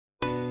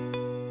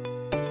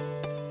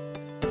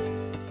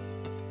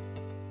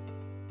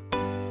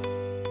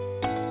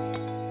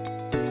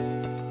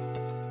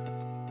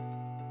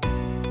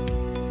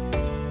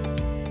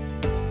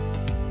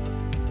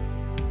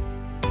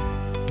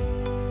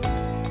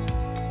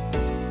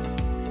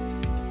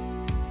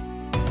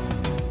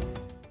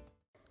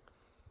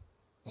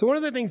So one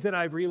of the things that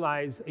I've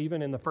realized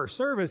even in the first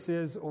service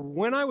is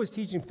when I was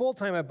teaching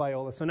full-time at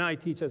Biola, so now I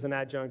teach as an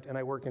adjunct and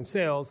I work in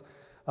sales.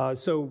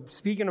 So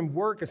speaking of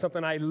work is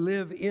something I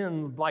live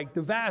in like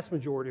the vast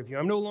majority of you.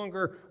 I'm no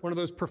longer one of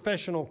those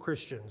professional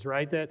Christians,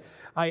 right? That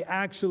I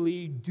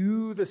actually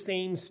do the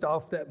same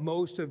stuff that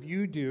most of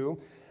you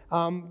do.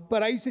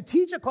 But I used to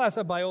teach a class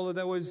at Biola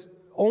that was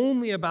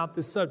only about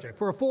this subject.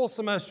 For a full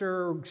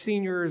semester,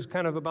 seniors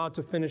kind of about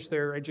to finish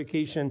their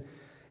education.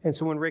 And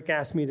so when Rick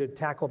asked me to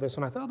tackle this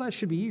one, I thought, that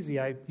should be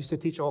easy. I used to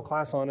teach a whole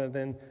class on it. And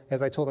then,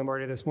 as I told him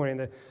already this morning,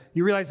 that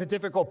you realize the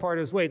difficult part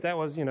is, wait, that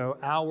was,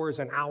 hours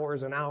and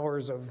hours and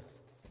hours of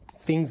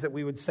things that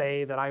we would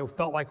say that I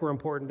felt like were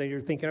important. That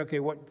you're thinking, okay,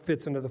 what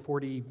fits into the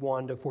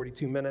 41 to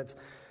 42 minutes?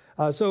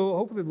 So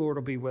hopefully the Lord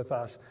will be with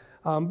us.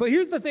 But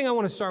here's the thing I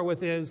want to start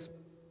with is,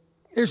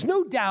 there's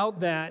no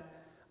doubt that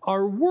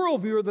our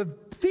worldview, or the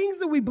things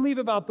that we believe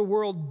about the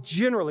world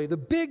generally, the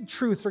big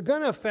truths are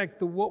going to affect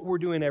what we're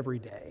doing every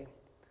day.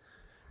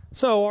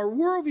 So our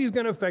worldview is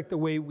going to affect the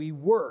way we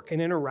work and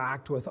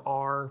interact with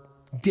our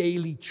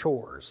daily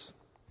chores.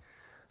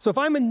 So if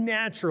I'm a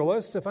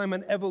naturalist, if I'm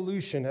an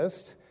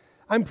evolutionist,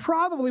 I'm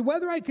probably,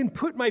 whether I can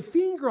put my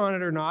finger on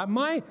it or not,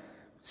 my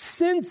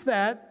sense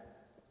that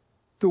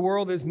the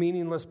world is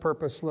meaningless,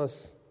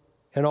 purposeless,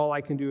 and all I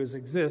can do is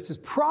exist is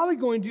probably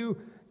going to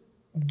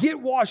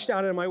get washed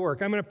out in my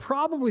work. I'm going to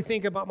probably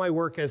think about my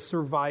work as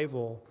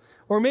survival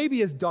or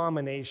maybe as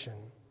domination.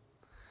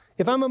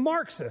 If I'm a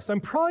Marxist,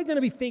 I'm probably going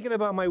to be thinking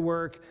about my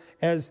work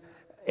as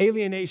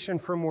alienation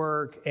from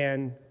work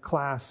and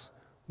class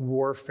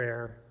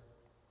warfare.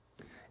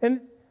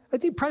 And I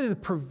think probably the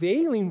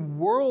prevailing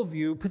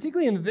worldview,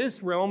 particularly in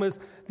this realm, is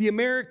the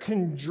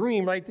American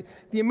dream, right?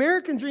 The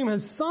American dream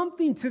has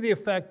something to the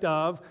effect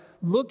of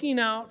looking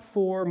out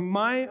for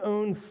my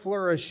own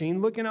flourishing,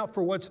 looking out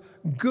for what's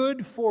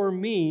good for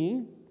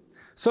me,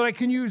 so that I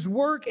can use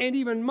work and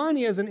even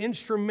money as an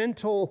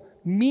instrumental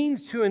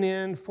means to an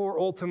end for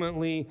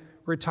ultimately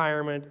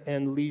retirement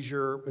and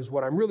leisure is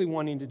what I'm really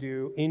wanting to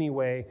do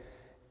anyway,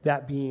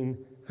 that being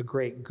a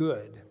great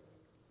good.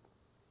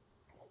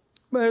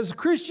 But as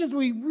Christians,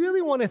 we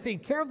really want to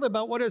think carefully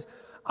about what is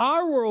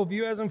our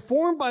worldview as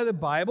informed by the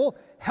Bible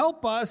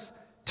help us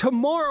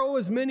tomorrow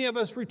as many of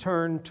us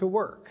return to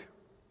work.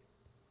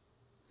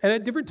 And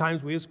at different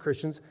times, we as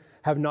Christians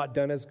have not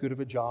done as good of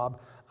a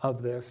job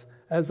of this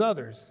as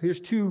others. Here's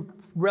two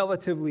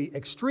relatively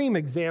extreme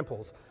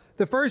examples.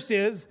 The first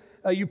is,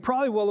 you're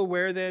probably well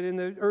aware that in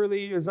the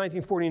early, it was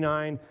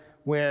 1949,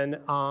 when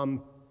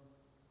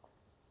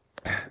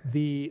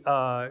the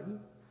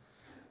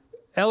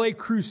LA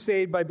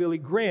Crusade by Billy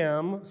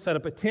Graham set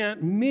up a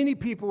tent. Many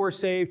people were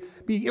saved.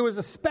 It was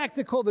a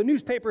spectacle. The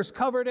newspapers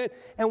covered it.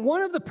 And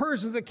one of the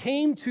persons that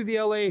came to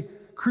the LA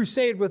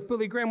Crusade with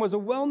Billy Graham was a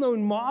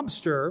well-known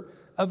mobster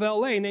of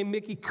LA named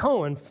Mickey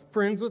Cohen,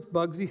 friends with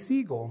Bugsy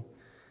Siegel.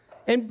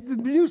 And the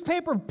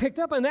newspaper picked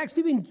up and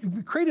actually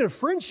even created a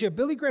friendship.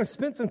 Billy Graham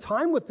spent some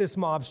time with this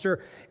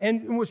mobster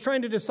and was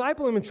trying to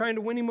disciple him and trying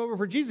to win him over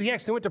for Jesus. He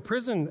actually went to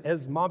prison,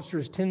 as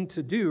mobsters tend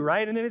to do,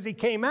 right? And then as he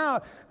came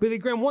out, Billy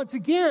Graham once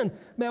again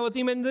met with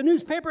him. And the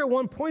newspaper at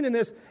one point in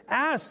this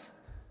asked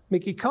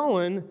Mickey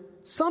Cohen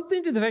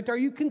something to the effect, are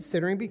you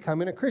considering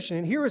becoming a Christian?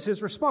 And here was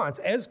his response,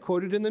 as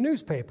quoted in the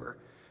newspaper.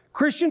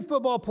 Christian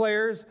football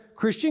players,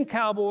 Christian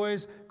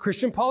cowboys,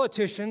 Christian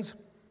politicians,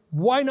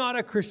 why not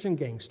a Christian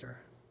gangster?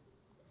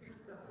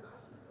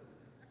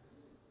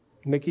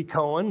 Mickey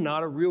Cohen,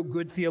 not a real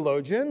good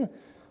theologian,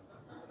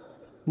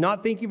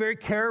 not thinking very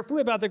carefully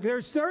about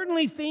there's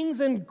certainly things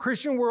in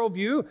Christian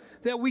worldview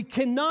that we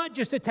cannot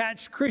just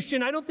attach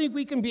Christian. I don't think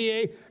we can be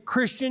a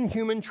Christian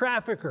human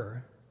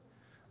trafficker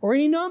or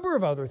any number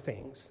of other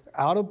things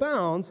out of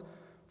bounds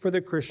for the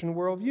Christian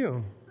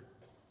worldview.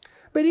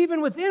 But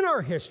even within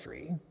our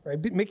history,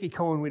 right, Mickey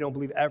Cohen, we don't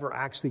believe ever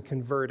actually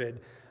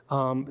converted.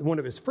 One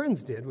of his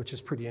friends did, which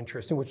is pretty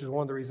interesting, which is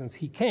one of the reasons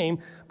he came.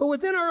 But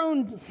within our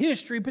own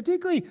history,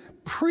 particularly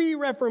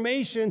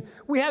pre-Reformation,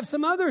 we have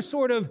some other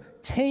sort of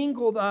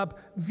tangled up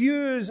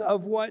views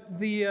of what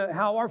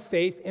how our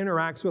faith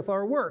interacts with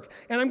our work.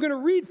 And I'm going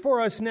to read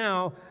for us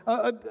now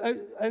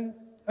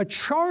a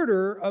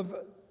charter of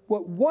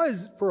what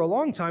was, for a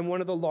long time,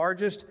 one of the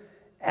largest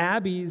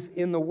abbeys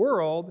in the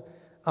world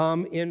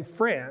in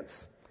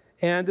France.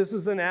 And this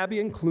is an abbey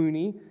in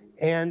Cluny,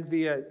 and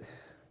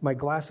my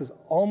glasses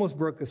almost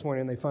broke this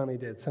morning, and they finally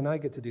did. So now I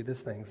get to do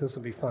this thing. So this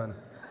will be fun.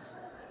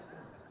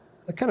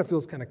 That kind of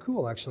feels kind of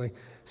cool, actually.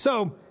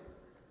 So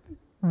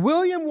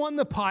William I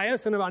the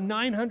Pious in about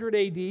 900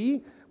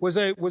 AD was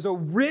a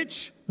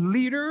rich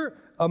leader,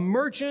 a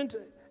merchant,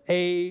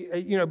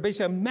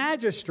 basically a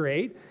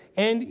magistrate,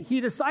 and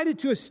he decided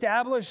to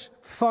establish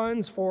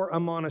funds for a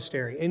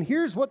monastery. And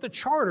here's what the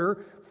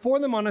charter for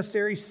the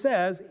monastery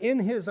says in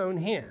his own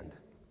hand.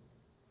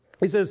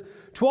 He says,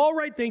 to all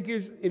right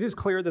thinkers, it is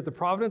clear that the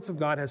providence of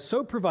God has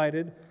so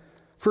provided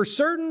for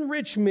certain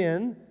rich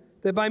men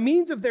that by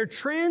means of their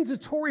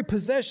transitory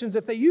possessions,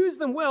 if they use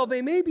them well,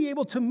 they may be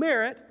able to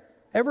merit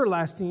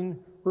everlasting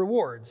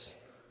rewards.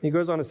 He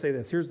goes on to say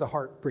this. Here's the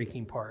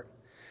heartbreaking part.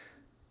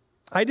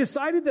 I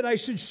decided that I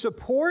should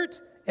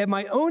support at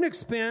my own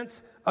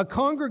expense a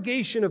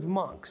congregation of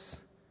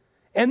monks.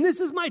 And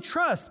this is my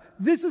trust.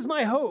 This is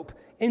my hope.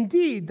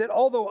 Indeed, that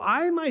although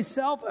I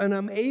myself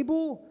am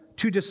able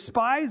to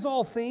despise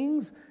all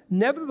things,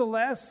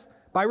 nevertheless,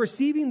 by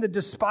receiving the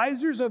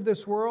despisers of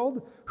this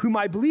world, whom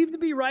I believe to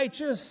be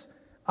righteous,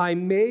 I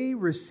may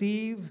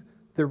receive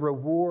the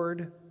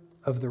reward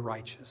of the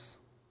righteous.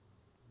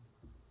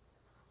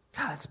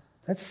 God,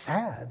 that's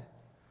sad.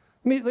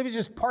 Let me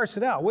just parse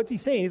it out. What's he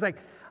saying? He's like,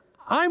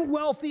 I'm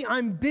wealthy,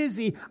 I'm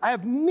busy, I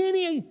have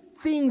many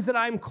things that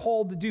I'm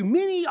called to do,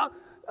 many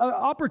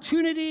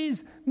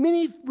opportunities,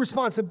 many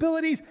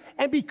responsibilities,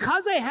 and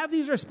because I have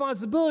these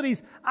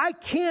responsibilities, I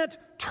can't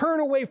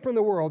turn away from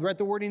the world, right?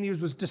 The wording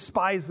used was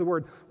despise the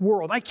word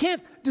world. I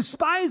can't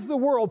despise the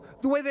world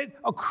the way that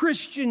a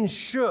Christian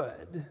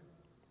should.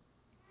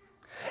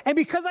 And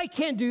because I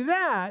can't do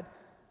that,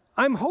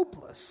 I'm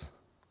hopeless.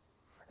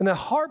 And the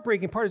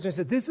heartbreaking part is I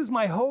said, this is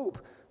my hope.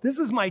 This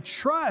is my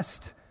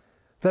trust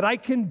that I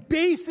can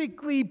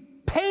basically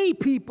pay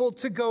people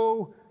to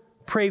go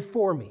pray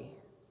for me.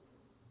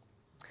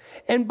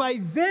 And by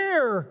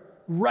their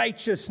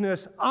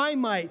righteousness, I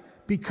might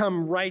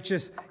become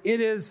righteous. It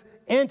is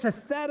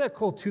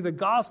antithetical to the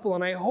gospel,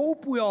 and I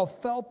hope we all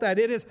felt that.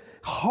 It is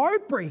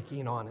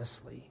heartbreaking,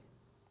 honestly,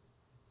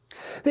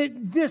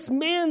 that this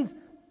man's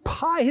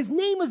his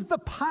name was the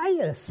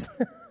pious.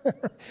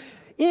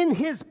 In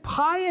his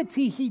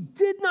piety, he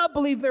did not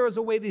believe there was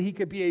a way that he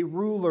could be a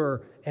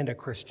ruler and a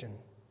Christian.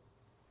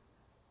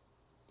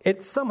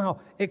 It somehow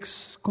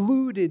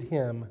excluded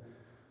him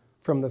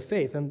from the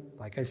faith. And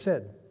like I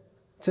said,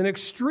 it's an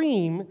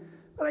extreme,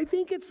 but I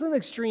think it's an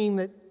extreme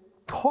that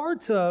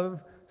parts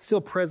of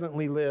still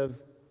presently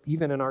live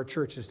even in our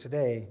churches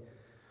today,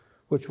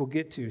 which we'll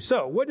get to.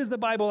 So what does the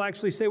Bible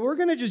actually say? We're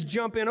going to just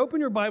jump in. Open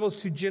your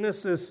Bibles to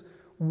Genesis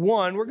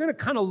 1. We're going to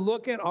kind of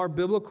look at our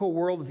biblical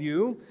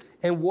worldview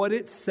and what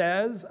it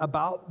says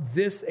about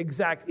this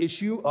exact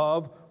issue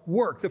of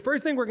work. The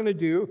first thing we're going to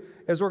do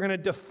is we're going to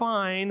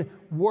define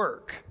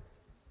work.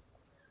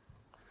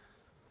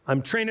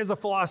 I'm trained as a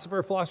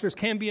philosopher. Philosophers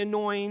can be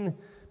annoying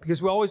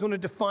because we always want to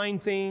define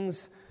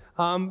things.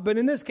 But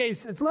in this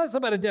case, it's less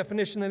about a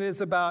definition than it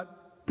is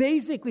about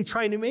basically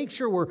trying to make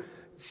sure we're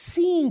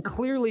seeing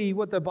clearly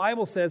what the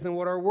Bible says and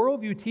what our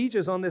worldview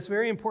teaches on this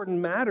very important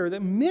matter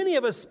that many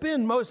of us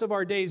spend most of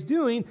our days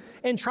doing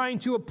and trying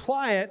to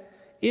apply it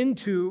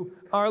into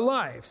our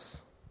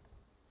lives.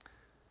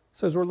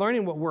 So as we're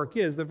learning what work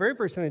is, the very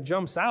first thing that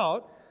jumps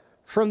out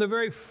from the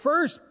very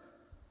first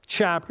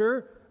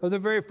chapter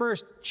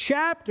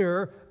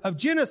of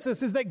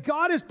Genesis is that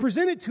God is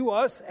presented to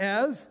us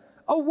as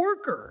a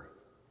worker.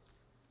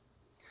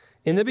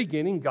 In the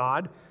beginning,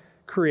 God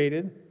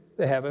created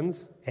the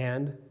heavens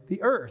and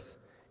the earth.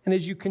 And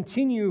as you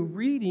continue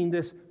reading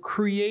this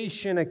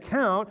creation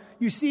account,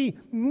 you see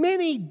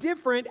many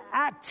different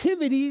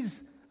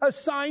activities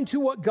assigned to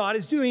what God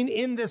is doing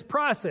in this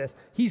process.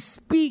 He's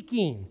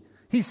speaking,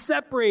 he's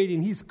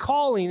separating, he's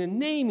calling and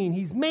naming,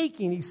 he's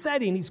making, he's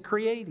setting, he's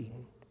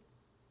creating.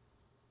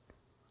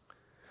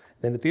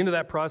 Then at the end of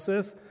that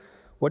process,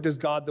 what does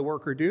God the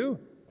worker do?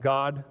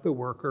 God the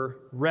worker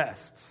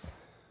rests.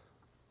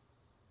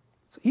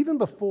 So even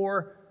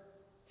before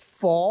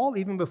fall,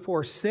 even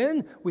before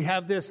sin, we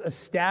have this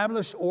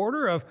established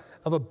order of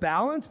a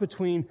balance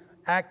between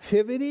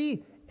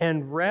activity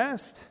and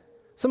rest.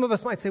 Some of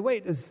us might say,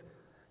 wait, is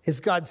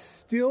God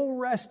still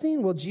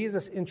resting? Well,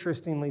 Jesus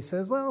interestingly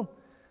says, well,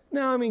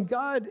 no,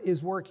 God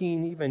is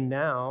working even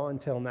now,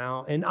 until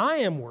now, and I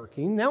am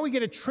working. Now we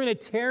get a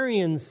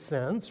Trinitarian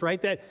sense,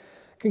 right, that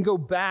can go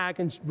back,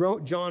 and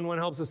John 1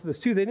 helps us with this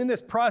too, that in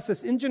this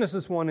process, in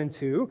Genesis 1 and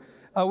 2,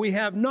 we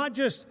have not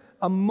just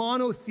a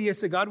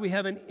monotheistic God, we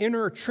have an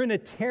inner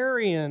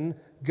Trinitarian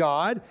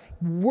God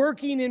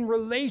working in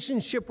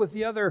relationship with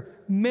the other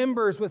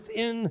members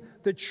within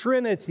the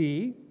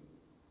Trinity,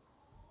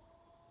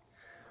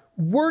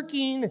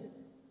 working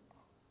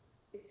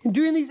and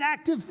doing these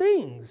active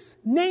things,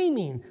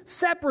 naming,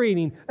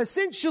 separating,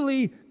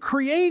 essentially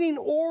creating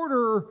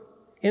order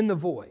in the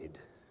void,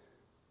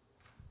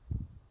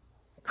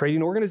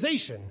 creating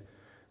organization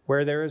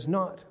where there is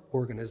not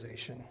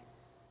organization.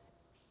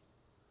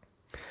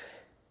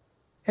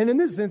 And in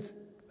this sense,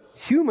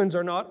 humans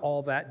are not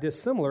all that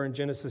dissimilar. In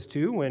Genesis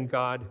 2, when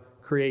God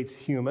creates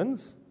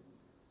humans,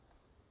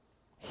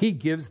 he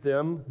gives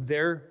them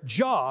their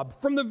job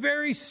from the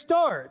very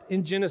start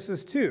in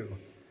Genesis 2.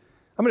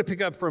 I'm going to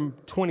pick up from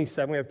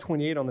 27. We have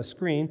 28 on the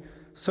screen.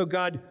 So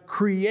God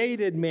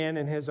created man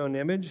in his own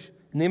image.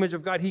 In the image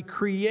of God, he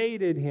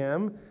created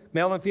him.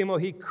 Male and female,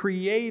 he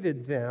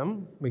created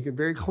them. Make it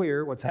very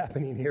clear what's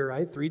happening here,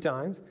 right? 3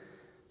 times.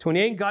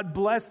 28, God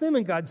blessed them,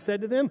 and God said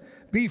to them,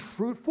 be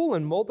fruitful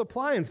and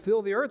multiply and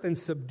fill the earth and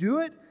subdue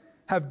it.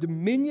 Have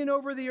dominion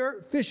over the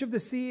earth, fish of the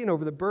sea and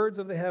over the birds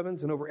of the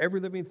heavens and over every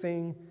living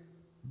thing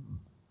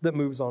that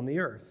moves on the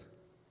earth.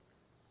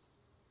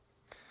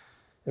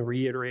 And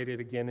reiterated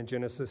again in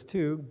Genesis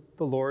 2,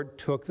 the Lord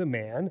took the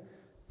man,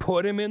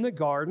 put him in the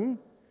garden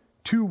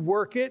to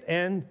work it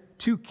and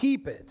to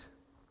keep it.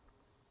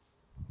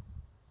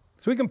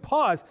 So we can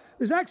pause.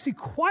 There's actually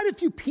quite a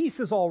few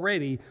pieces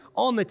already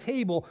on the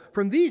table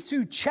from these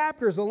 2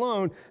 chapters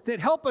alone that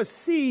help us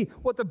see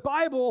what the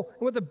Bible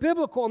and what the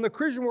biblical and the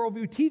Christian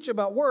worldview teach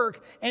about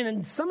work, and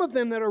in some of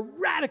them that are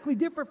radically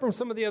different from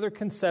some of the other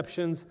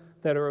conceptions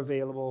that are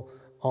available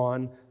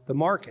on the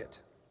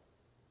market.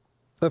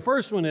 The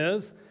first one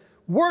is,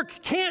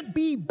 work can't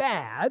be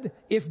bad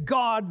if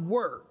God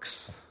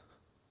works,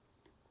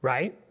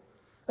 right?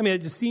 I mean,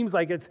 it just seems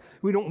like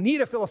we don't need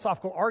a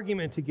philosophical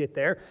argument to get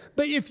there.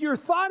 But if your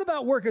thought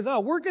about work is,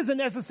 work is a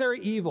necessary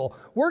evil,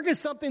 work is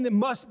something that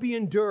must be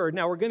endured.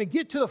 Now, we're going to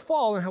get to the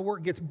fall and how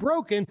work gets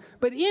broken.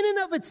 But in and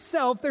of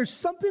itself, there's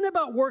something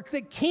about work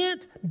that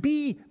can't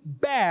be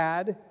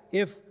bad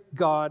if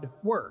God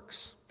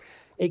works.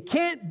 It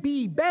can't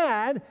be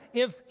bad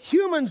if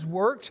humans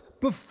worked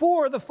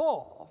before the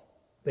fall.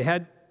 They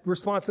had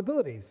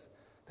responsibilities.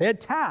 They had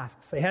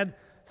tasks. They had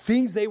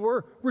things they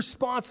were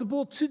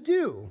responsible to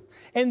do.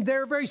 And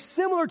they're very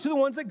similar to the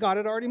ones that God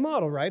had already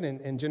modeled, right?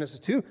 In Genesis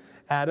 2,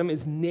 Adam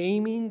is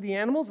naming the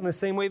animals in the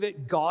same way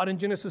that God in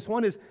Genesis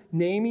 1 is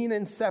naming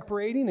and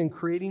separating and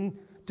creating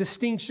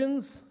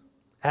distinctions.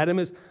 Adam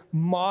is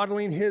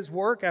modeling his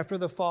work after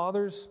the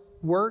Father's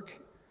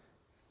work.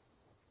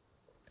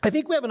 I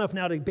think we have enough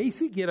now to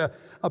basically get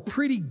a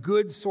pretty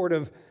good sort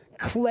of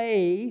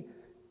clay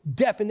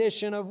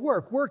definition of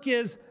work. Work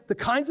is the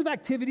kinds of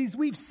activities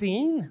we've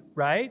seen,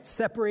 right?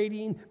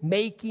 Separating,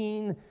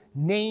 making,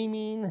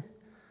 naming.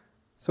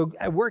 So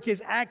work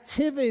is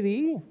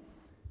activity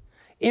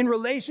in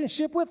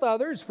relationship with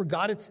others. For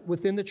God, it's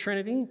within the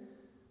Trinity.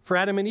 For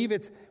Adam and Eve,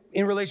 it's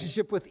in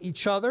relationship with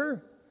each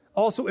other.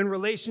 Also in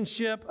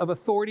relationship of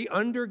authority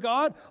under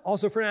God.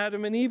 Also for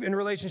Adam and Eve, in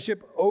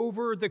relationship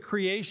over the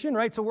creation,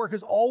 right? So work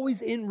is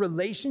always in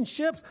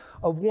relationships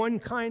of one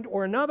kind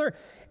or another.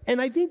 And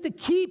I think the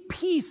key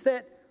piece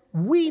that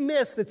we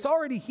miss that's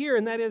already here,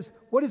 and that is,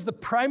 what is the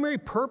primary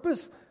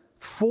purpose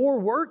for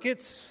work?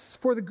 It's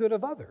for the good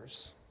of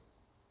others.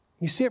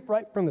 You see it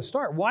right from the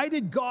start. Why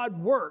did God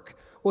work?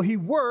 Well, he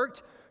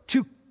worked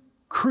to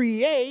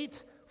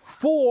create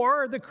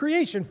for the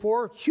creation,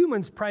 for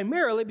humans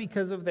primarily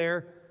because of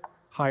their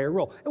higher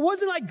role. It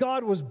wasn't like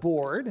God was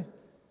bored,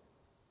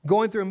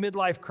 going through a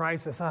midlife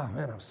crisis. Oh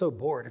man, I'm so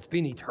bored. It's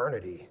been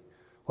eternity.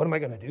 What am I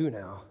going to do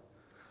now?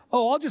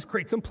 Oh, I'll just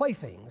create some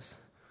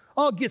playthings.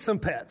 I'll get some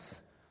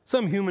pets,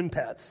 some human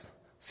pets.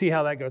 See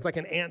how that goes. Like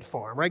an ant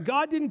farm, right?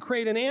 God didn't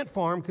create an ant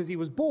farm because he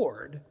was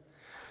bored.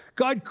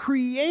 God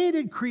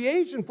created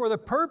creation for the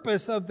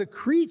purpose of the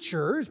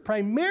creatures,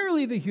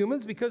 primarily the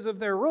humans because of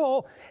their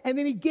role, and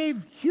then he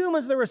gave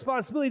humans the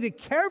responsibility to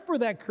care for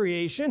that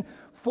creation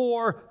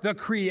for the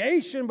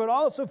creation, but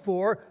also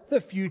for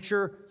the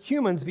future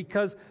humans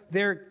because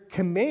their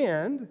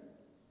command,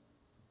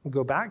 we'll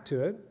go back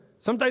to it,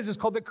 sometimes it's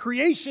called the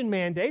creation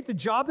mandate. The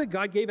job that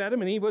God gave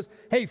Adam and Eve was,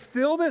 hey,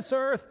 fill this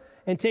earth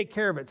and take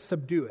care of it,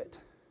 subdue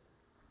it.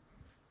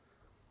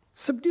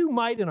 Subdue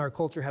might in our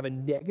culture have a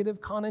negative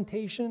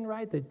connotation,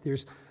 right? That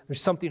there's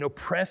something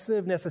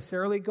oppressive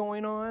necessarily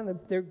going on.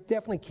 There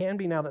definitely can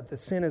be now that the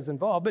sin is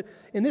involved. But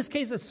in this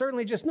case, it's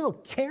certainly just no,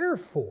 care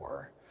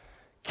for.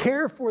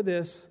 Care for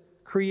this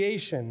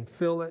creation.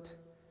 Fill it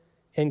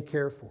and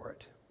care for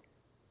it.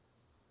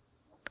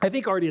 I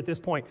think already at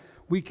this point,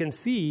 we can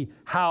see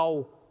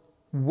how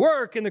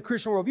work in the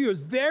Christian worldview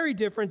is very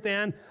different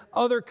than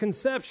other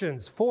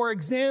conceptions. For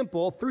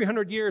example,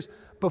 300 years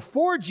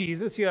before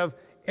Jesus, you have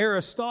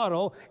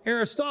Aristotle.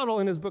 Aristotle,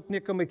 in his book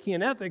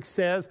Nicomachean Ethics,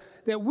 says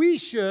that we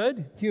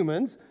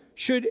humans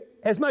should,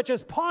 as much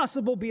as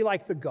possible, be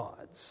like the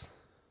gods.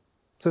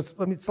 So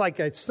it's like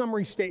a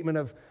summary statement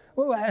of,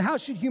 well, how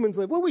should humans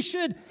live? Well, we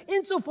should,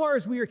 insofar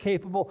as we are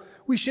capable,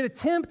 we should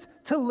attempt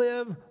to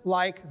live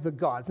like the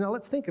gods. Now,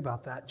 let's think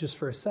about that just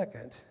for a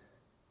second.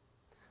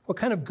 What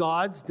kind of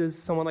gods does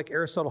someone like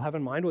Aristotle have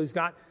in mind? Well, he's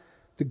got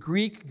the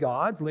Greek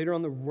gods, later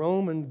on the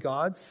Roman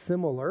gods,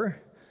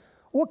 similar.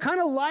 What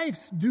kind of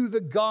lives do the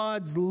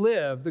gods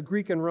live, the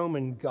Greek and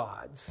Roman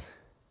gods?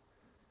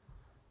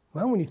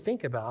 Well, when you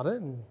think about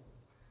it,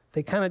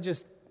 they kind of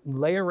just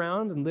lay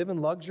around and live in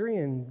luxury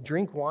and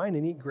drink wine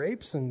and eat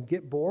grapes and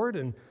get bored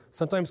and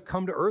sometimes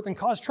come to earth and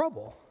cause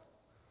trouble.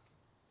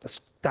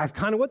 That's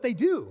kind of what they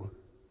do.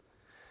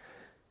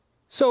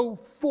 So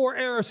for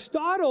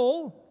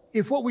Aristotle,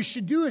 if what we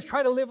should do is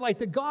try to live like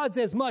the gods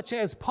as much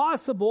as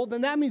possible,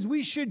 then that means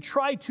we should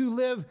try to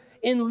live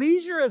in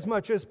leisure as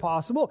much as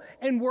possible,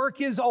 and work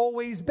is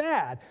always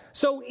bad.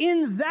 So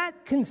in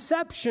that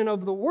conception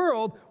of the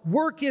world,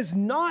 work is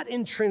not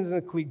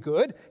intrinsically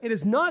good. It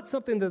is not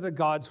something that the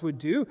gods would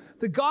do.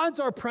 The gods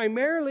are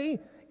primarily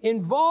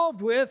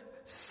involved with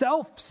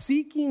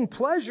self-seeking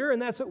pleasure,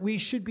 and that's what we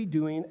should be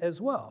doing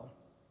as well.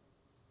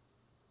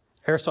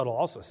 Aristotle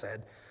also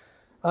said,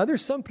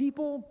 there's some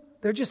people,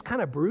 they're just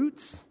kind of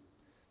brutes,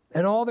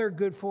 and all they're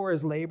good for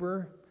is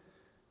labor.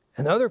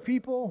 And other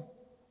people,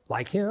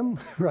 like him,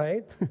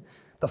 right?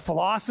 The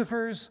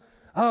philosophers,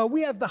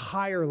 we have the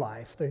higher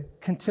life, the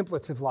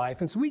contemplative life.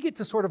 And so we get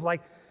to sort of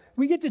like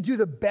we get to do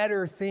the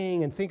better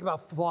thing and think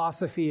about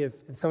philosophy. If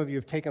some of you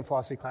have taken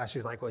philosophy classes,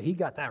 you're like, well, he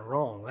got that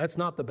wrong. That's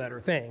not the better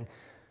thing.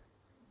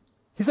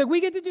 He's like,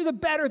 we get to do the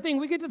better thing.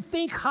 We get to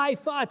think high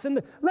thoughts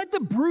and let the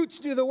brutes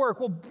do the work.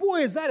 Well,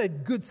 boy, is that a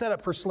good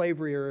setup for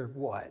slavery or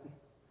what?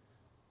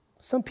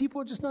 Some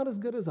people are just not as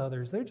good as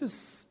others. They're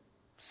just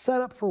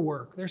set up for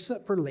work. They're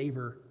set for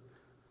labor.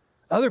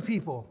 Other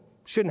people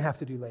shouldn't have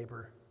to do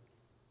labor.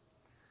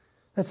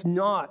 That's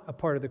not a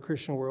part of the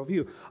Christian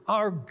worldview.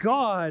 Our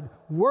God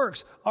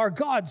works. Our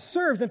God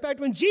serves. In fact,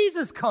 when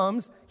Jesus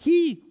comes,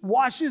 he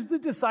washes the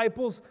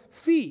disciples'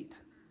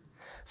 feet.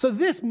 So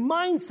this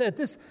mindset,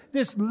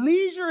 this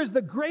leisure is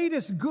the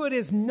greatest good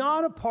is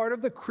not a part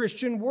of the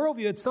Christian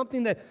worldview. It's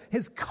something that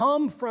has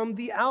come from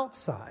the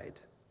outside.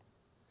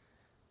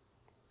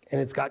 And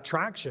it's got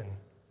traction.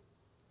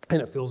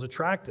 And it feels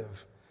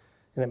attractive.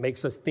 And it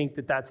makes us think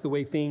that that's the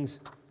way things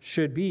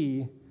should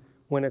be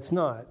when it's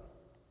not.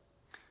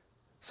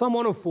 Psalm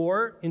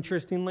 104,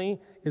 interestingly,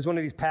 is one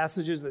of these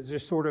passages that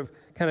just sort of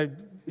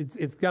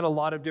it's got a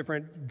lot of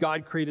different,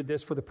 God created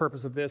this for the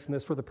purpose of this and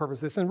this for the purpose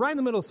of this. And right in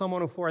the middle of Psalm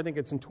 104, I think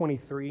it's in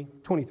 23,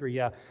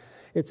 yeah.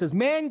 It says,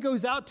 man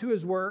goes out to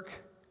his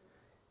work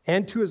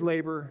and to his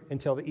labor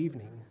until the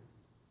evening.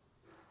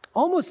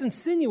 Almost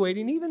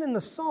insinuating, even in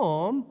the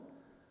psalm,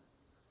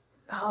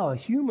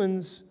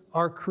 humans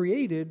are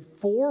created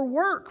for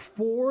work,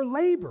 for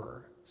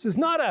labor. This is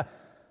not a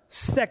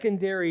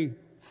secondary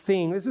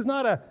thing. This is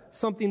not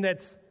something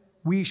that's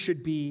we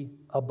should be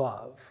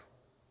above.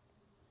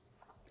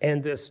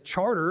 And this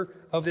charter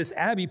of this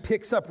abbey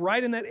picks up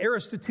right in that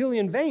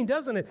Aristotelian vein,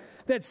 doesn't it?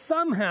 That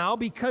somehow,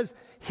 because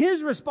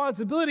his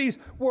responsibilities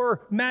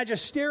were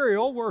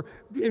magisterial, were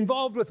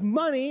involved with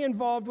money,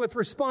 involved with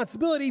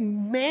responsibility,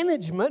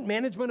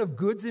 management of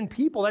goods and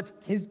people.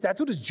 That's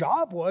what his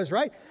job was,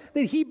 right?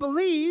 That he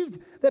believed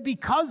that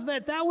because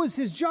that was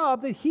his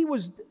job, that he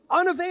was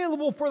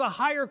unavailable for the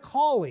higher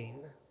calling.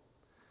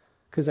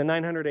 Because in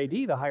 900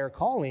 AD, the higher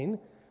calling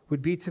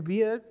would be to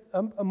be a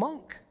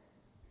monk.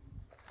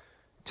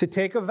 To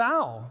take a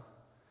vow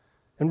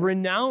and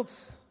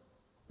renounce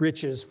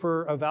riches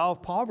for a vow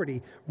of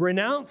poverty,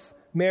 renounce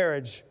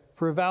marriage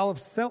for a vow of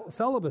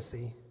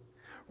celibacy,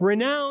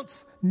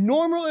 renounce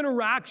normal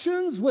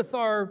interactions with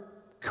our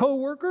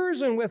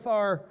co-workers and with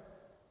our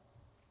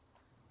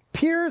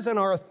peers and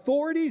our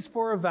authorities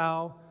for a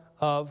vow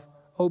of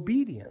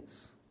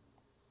obedience.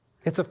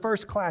 It's a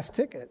first-class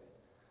ticket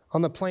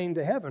on the plane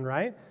to heaven,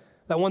 right?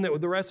 That one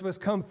that the rest of us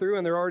come through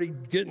and they're already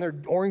getting their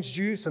orange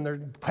juice and their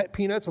pet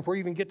peanuts before you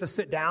even get to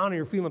sit down and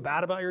you're feeling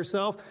bad about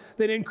yourself.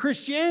 That in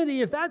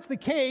Christianity, if that's the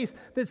case,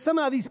 that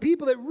somehow these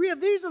people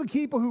these are the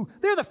people who,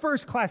 they're the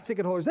first class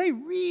ticket holders. They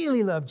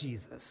really love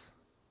Jesus.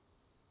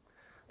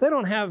 They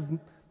don't have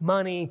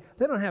money.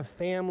 They don't have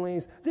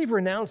families. They've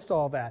renounced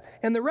all that.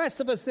 And the rest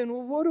of us then,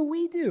 well, what do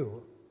we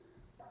do?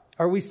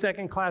 Are we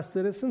second class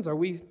citizens? Are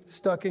we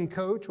stuck in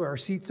coach where our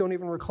seats don't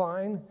even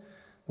recline?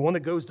 The one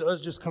that goes to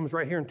us just comes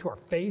right here into our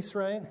face,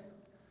 right? I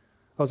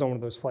was on one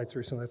of those flights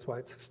recently. That's why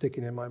it's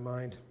sticking in my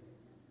mind.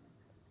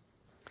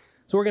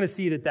 So we're going to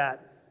see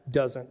that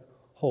doesn't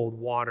hold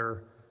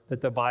water,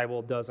 that the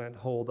Bible doesn't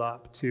hold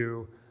up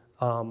to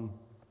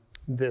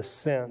this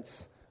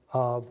sense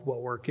of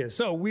what work is.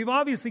 So we've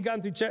obviously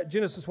gotten through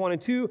Genesis 1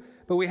 and 2,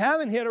 but we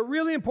haven't hit a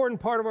really important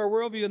part of our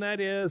worldview, and that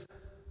is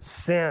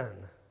sin.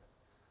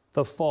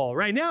 The fall.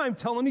 Right now, I'm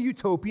telling a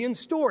utopian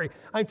story.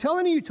 I'm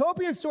telling a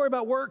utopian story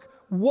about work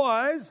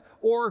was,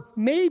 or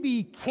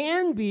maybe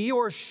can be,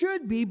 or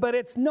should be, but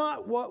it's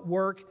not what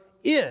work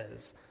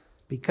is,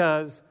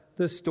 because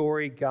the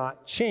story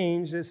got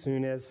changed as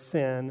soon as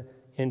sin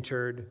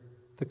entered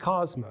the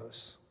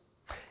cosmos.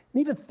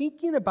 And even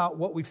thinking about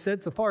what we've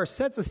said so far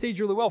sets the stage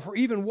really well for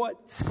even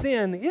what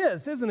sin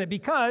is, isn't it?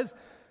 Because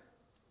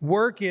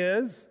work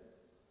is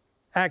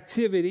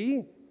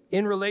activity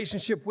in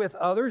relationship with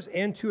others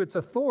and to its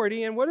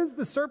authority. And what is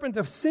the serpent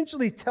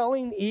essentially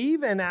telling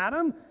Eve and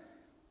Adam?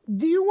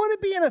 Do you want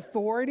to be an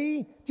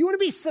authority? Do you want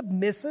to be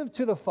submissive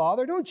to the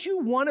Father? Don't you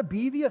want to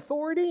be the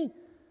authority?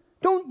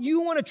 Don't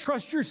you want to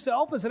trust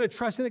yourself instead of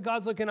trusting that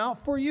God's looking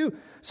out for you?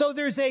 So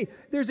there's a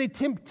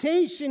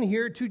temptation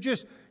here to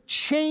just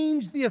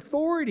change the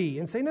authority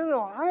and say,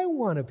 no, I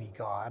want to be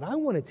God. I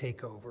want to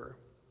take over.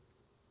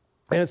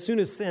 And as soon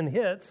as sin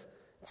hits,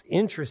 it's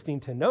interesting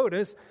to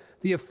notice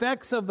the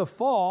effects of the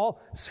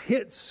fall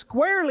hit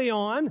squarely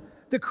on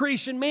the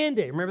creation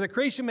mandate. Remember, the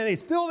creation mandate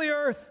is fill the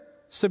earth,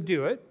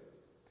 subdue it.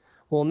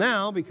 Well,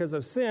 now, because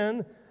of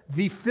sin,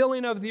 the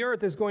filling of the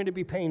earth is going to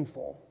be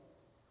painful.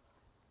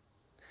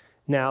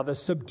 Now, the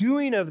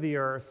subduing of the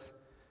earth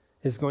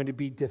is going to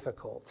be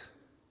difficult.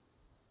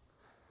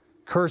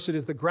 Cursed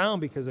is the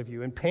ground because of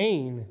you. In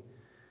pain,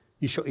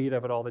 you shall eat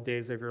of it all the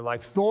days of your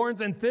life.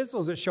 Thorns and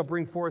thistles it shall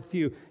bring forth to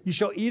you. You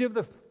shall eat of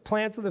the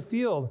plants of the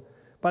field.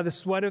 By the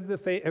sweat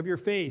of your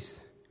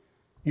face,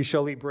 you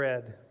shall eat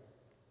bread.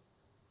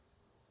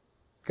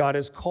 God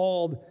has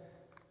called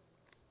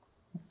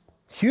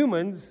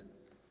humans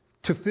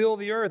to fill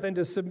the earth and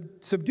to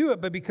subdue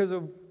it, but because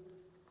of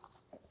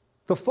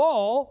the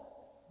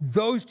fall,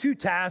 those two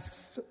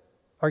tasks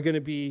are going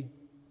to be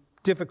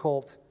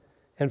difficult,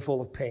 and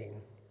full of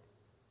pain.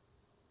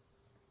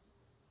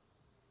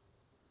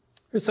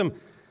 There's some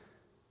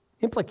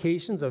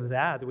implications of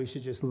that we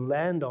should just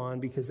land on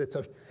because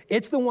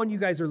it's the one you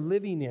guys are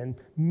living in.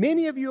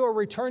 Many of you are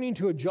returning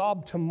to a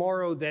job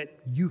tomorrow that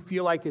you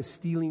feel like is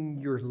stealing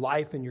your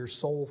life and your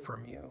soul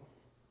from you.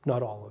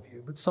 Not all of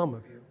you, but some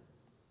of you.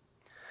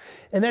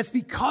 And that's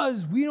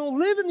because we don't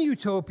live in the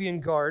utopian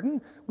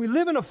garden. We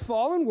live in a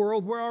fallen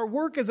world where our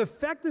work is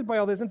affected by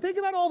all this. And think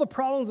about all the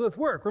problems with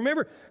work.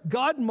 Remember,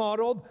 God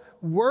modeled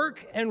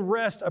work and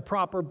rest a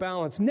proper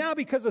balance. Now,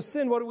 because of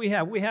sin, what do we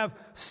have? We have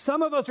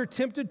some of us are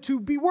tempted to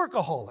be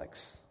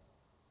workaholics.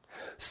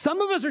 Some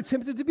of us are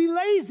tempted to be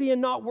lazy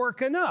and not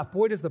work enough.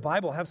 Boy, does the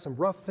Bible have some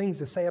rough things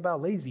to say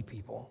about lazy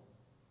people.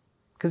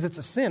 Because it's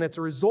a sin. It's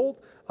a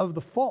result of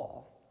the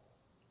fall.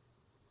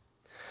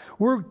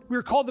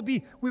 We're called to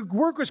be,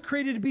 work was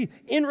created to be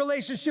in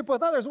relationship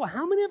with others. Well,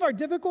 how many of our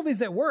difficulties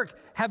at work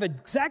have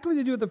exactly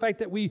to do with the fact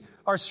that we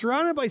are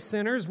surrounded by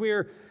sinners, we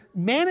are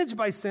managed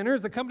by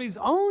sinners, the company's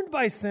owned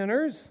by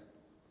sinners?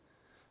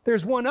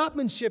 There's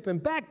one-upmanship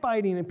and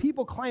backbiting and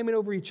people climbing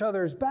over each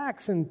other's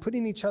backs and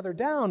putting each other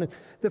down. And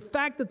the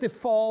fact that the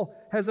fall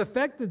has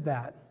affected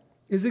that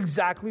is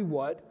exactly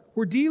what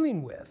we're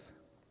dealing with.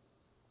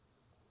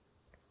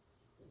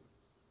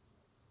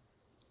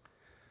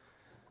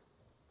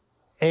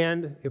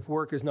 And if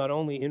work is not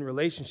only in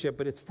relationship,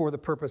 but it's for the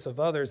purpose of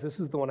others, this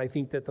is the one I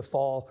think that the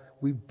fall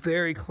we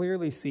very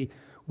clearly see.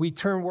 We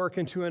turn work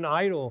into an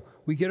idol.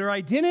 We get our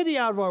identity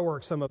out of our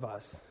work, some of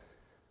us.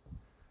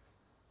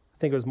 I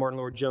think it was Martin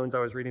Lloyd-Jones. I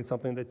was reading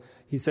something that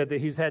he said that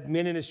he's had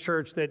men in his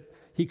church that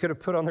he could have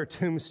put on their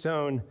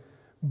tombstone,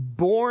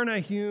 born a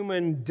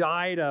human,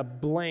 died a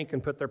blank,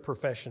 and put their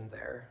profession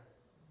there.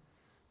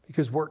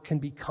 Because work can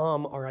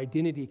become our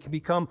identity. It can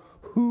become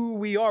who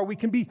we are. We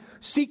can be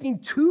seeking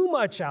too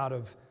much out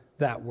of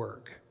that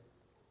work.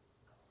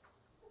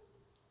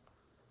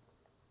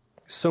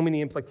 So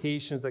many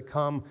implications that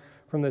come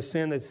from the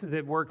sin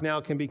that work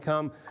now can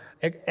become.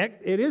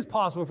 It is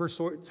possible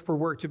for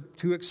work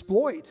to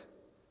exploit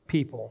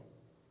people,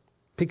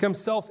 become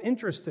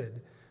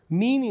self-interested,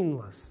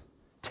 meaningless,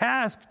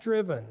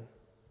 task-driven.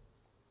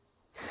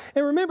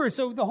 And remember,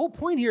 so the whole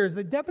point here is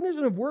the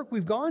definition of work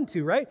we've gone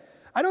to, right?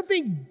 I don't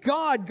think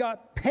God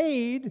got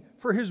paid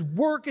for his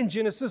work in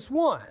Genesis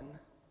 1.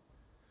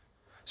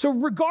 So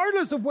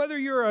regardless of whether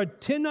you're a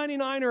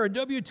 1099 or a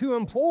W-2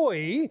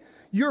 employee,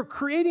 you're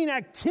creating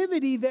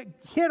activity that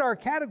hit our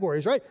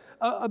categories, right?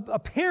 A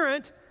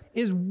parent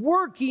is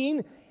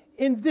working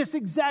in this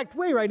exact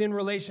way, right? In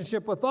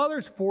relationship with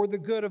others, for the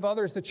good of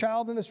others, the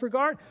child in this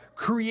regard,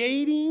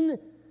 creating,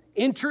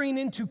 entering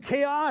into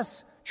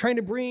chaos, trying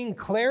to bring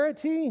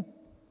clarity.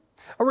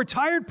 A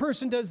retired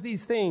person does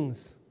these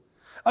things.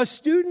 A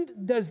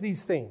student does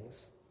these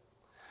things.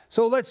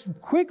 So let's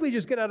quickly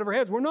just get out of our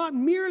heads. We're not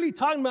merely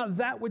talking about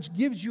that which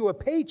gives you a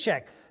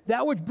paycheck.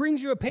 That which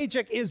brings you a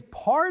paycheck is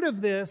part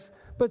of this,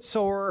 but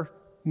so are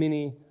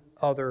many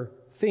other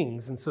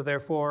things. And so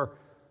therefore,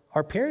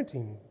 our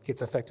parenting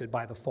gets affected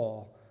by the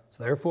fall.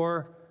 So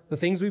therefore, the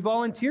things we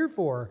volunteer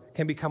for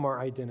can become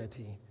our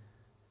identity.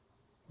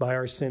 By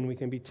our sin, we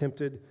can be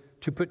tempted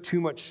to put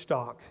too much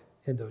stock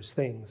in those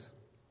things.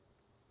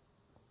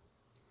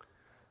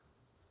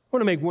 I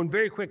want to make one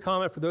very quick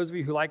comment for those of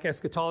you who like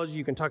eschatology.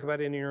 You can talk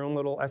about it in your own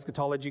little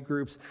eschatology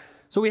groups.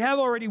 So we have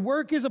already,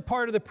 work is a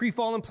part of the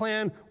pre-fallen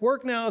plan.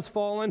 Work now is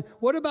fallen.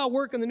 What about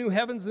work in the new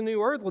heavens and new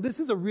earth? Well,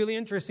 this is a really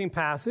interesting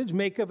passage.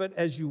 Make of it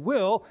as you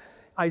will.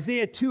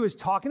 Isaiah 2 is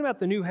talking about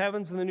the new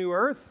heavens and the new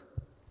earth.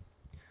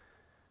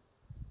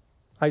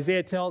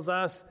 Isaiah tells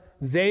us,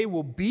 they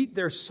will beat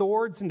their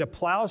swords into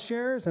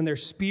plowshares and their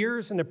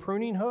spears into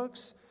pruning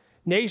hooks.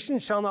 Nation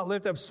shall not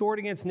lift up sword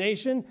against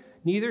nation,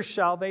 neither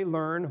shall they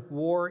learn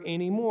war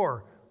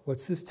anymore.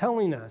 What's this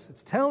telling us?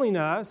 It's telling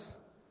us,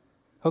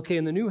 okay,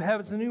 in the new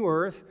heavens and new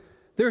earth,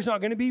 there's not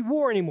going to be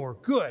war anymore.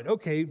 Good.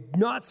 Okay,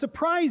 not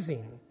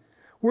surprising.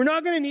 We're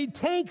not going to need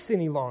tanks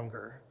any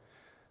longer.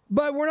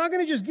 But we're not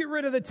going to just get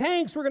rid of the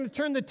tanks. We're going to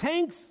turn the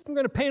tanks, I'm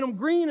going to paint them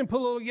green and put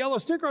a little yellow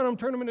sticker on them,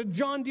 turn them into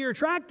John Deere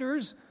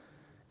tractors,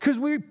 because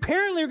we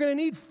apparently are going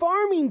to need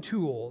farming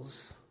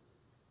tools.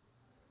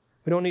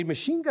 We don't need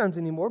machine guns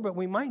anymore, but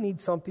we might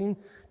need something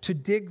to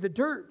dig the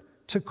dirt,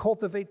 to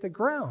cultivate the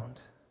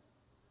ground.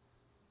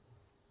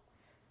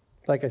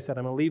 Like I said,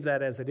 I'm going to leave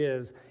that as it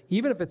is.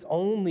 Even if it's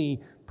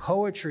only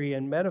poetry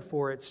and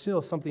metaphor, it's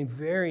still something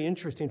very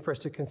interesting for us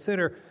to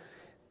consider.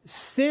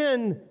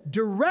 Sin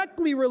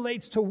directly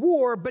relates to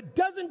war, but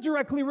doesn't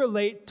directly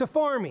relate to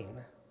farming.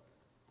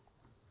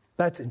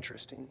 That's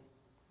interesting.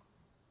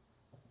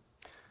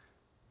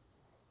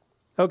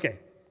 Okay.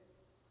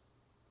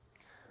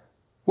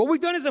 What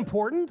we've done is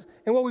important,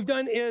 and what we've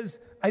done is,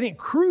 I think,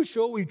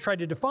 crucial. We've tried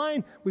to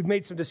define, we've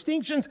made some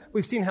distinctions,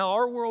 we've seen how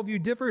our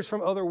worldview differs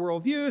from other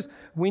worldviews.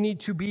 We need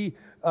to be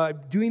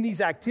doing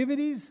these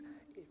activities,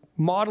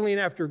 modeling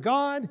after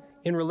God,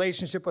 in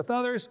relationship with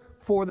others,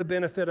 for the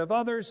benefit of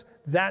others.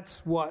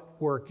 That's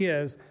what work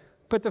is.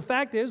 But the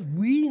fact is,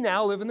 we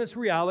now live in this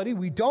reality.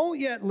 We don't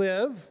yet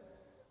live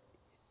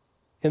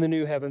in the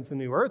new heavens and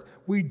new earth.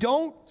 We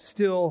don't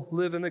still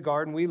live in the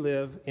garden. We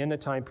live in a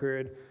time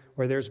period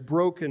where there's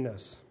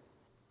brokenness.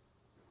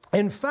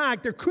 In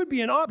fact, there could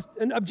be an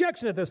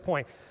objection at this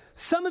point.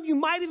 Some of you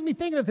might even be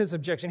thinking of this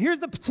objection. Here's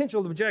the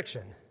potential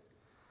objection.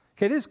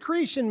 Okay, this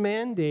creation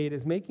mandate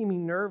is making me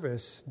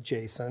nervous,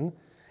 Jason.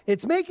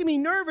 It's making me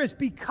nervous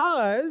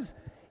because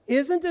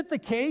isn't it the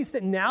case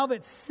that now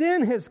that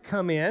sin has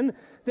come in,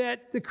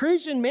 that the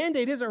creation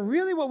mandate isn't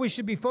really what we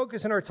should be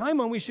focusing our time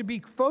on? We should be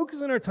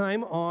focusing our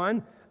time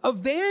on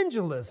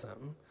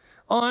evangelism,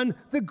 on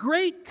the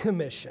Great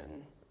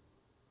Commission.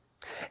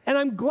 And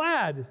I'm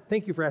glad,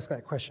 thank you for asking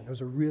that question. It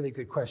was a really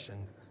good question.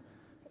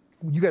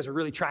 You guys are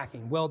really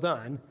tracking. Well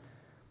done.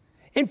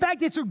 In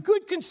fact, it's a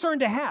good concern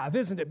to have,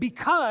 isn't it?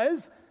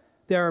 Because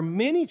there are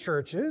many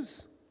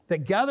churches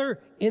that gather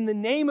in the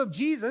name of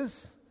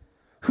Jesus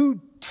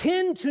who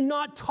tend to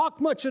not talk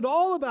much at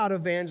all about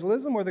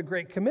evangelism or the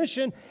Great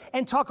Commission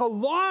and talk a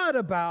lot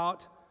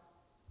about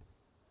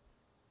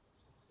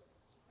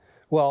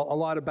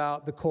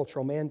the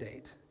cultural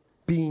mandate,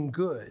 being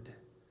good,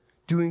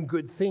 doing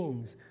good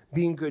things,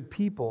 being good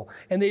people.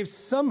 And they've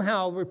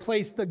somehow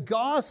replaced the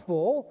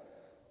gospel,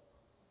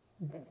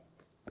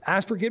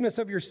 ask forgiveness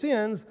of your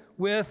sins,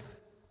 with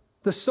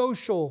the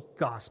social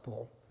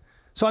gospel.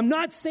 So I'm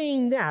not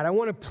saying that. I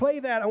want to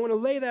play that. I want to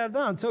lay that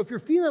down. So if you're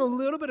feeling a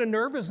little bit of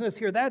nervousness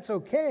here, that's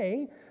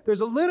okay.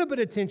 There's a little bit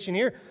of tension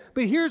here.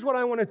 But here's what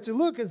I wanted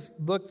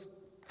to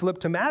flip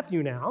to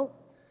Matthew now.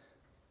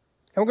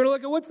 And we're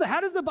going to look at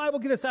how does the Bible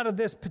get us out of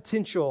this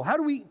potential? How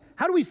do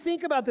we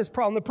think about this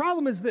problem? The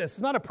problem is this.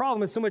 It's not a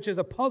problem as so much as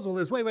a puzzle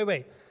is,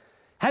 wait.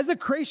 Has the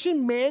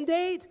creation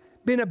mandate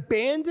been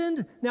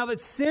abandoned now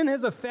that sin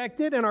has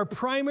affected and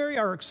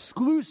our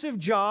exclusive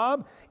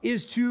job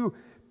is to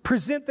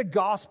present the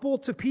gospel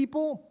to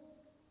people?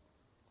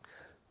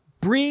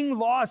 Bring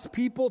lost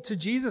people to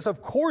Jesus?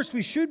 Of course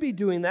we should be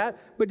doing that,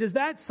 but does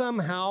that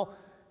somehow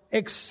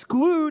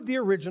exclude the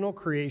original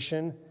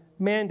creation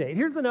mandate?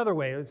 Here's another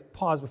way. Let's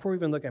pause before we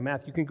even look at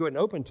Matthew. You can go ahead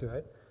and open to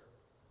it.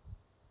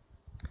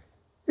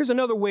 Here's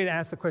another way to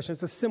ask the question.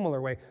 It's a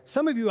similar way.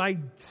 Some of you, I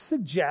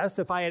suggest,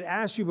 if I had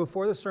asked you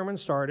before the sermon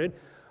started,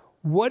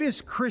 what is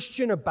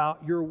Christian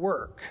about your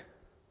work?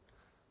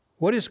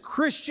 What is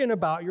Christian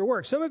about your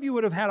work? Some of you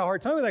would have had a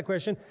hard time with that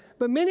question,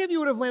 but many of you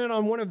would have landed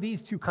on one of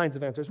these two kinds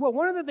of answers. Well,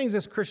 one of the things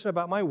that's Christian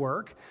about my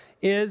work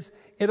is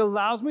it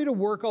allows me to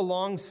work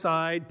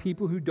alongside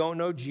people who don't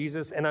know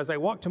Jesus, and as I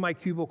walk to my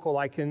cubicle,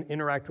 I can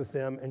interact with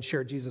them and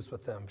share Jesus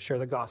with them, share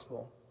the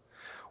gospel.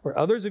 Or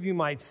others of you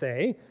might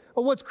say,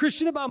 well, what's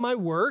Christian about my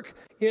work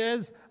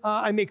is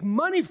I make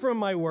money from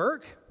my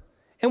work,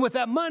 and with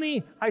that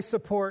money, I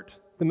support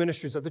the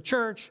ministries of the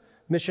church,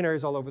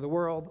 missionaries all over the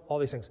world, all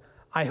these things.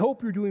 I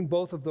hope you're doing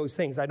both of those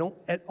things. I don't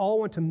at all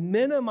want to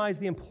minimize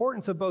the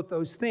importance of both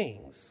those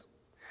things.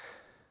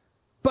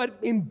 But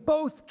in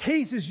both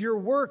cases, your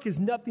work is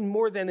nothing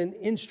more than an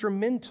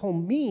instrumental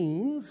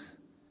means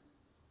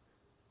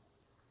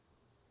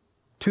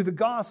to the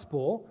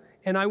gospel.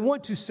 And I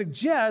want to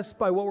suggest,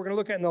 by what we're going to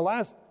look at in the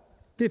last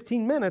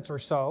 15 minutes or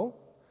so,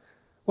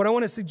 what I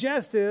want to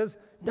suggest is,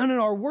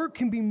 no, our work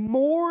can be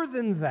more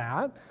than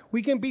that.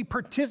 We can be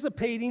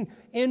participating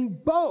in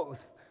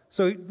both.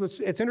 So let's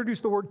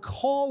introduce the word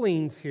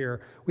callings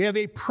here. We have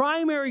a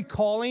primary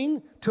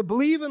calling to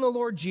believe in the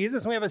Lord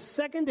Jesus, and we have a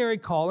secondary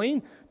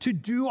calling to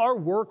do our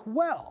work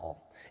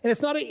well. And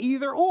it's not an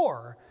either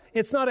or.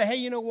 It's not a, hey,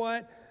 you know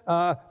what?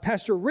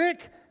 Pastor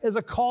Rick is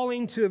a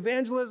calling to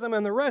evangelism,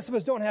 and the rest of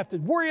us don't have to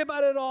worry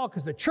about it all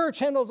because the church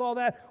handles all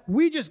that.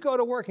 We just go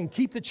to work and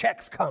keep the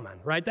checks coming,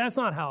 right? That's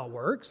not how it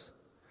works.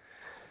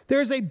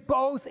 There's a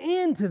both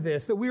and to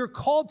this, that we are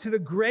called to the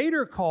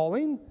greater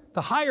calling, the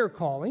higher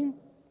calling.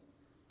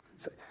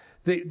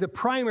 The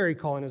primary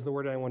calling is the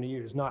word I want to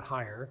use, not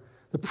higher.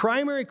 The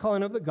primary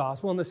calling of the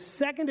gospel, and the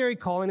secondary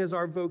calling is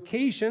our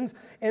vocations,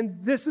 and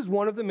this is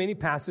one of the many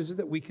passages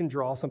that we can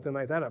draw something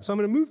like that up. So I'm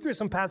going to move through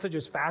some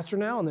passages faster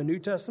now in the New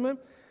Testament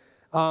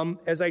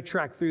as I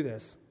track through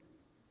this.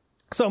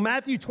 So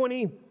Matthew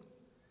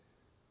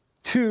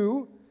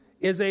 22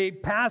 is a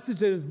passage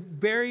that is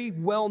very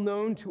well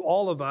known to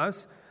all of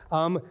us.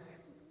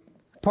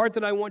 Part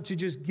that I want to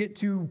just get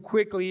to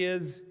quickly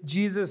is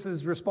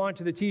Jesus' response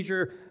to the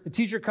teacher. The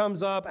teacher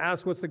comes up,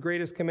 asks what's the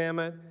greatest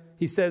commandment.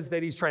 He says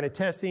that he's trying to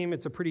test him.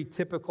 It's a pretty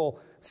typical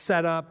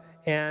setup.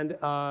 And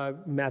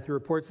Matthew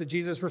reports that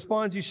Jesus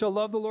responds, you shall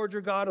love the Lord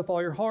your God with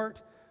all your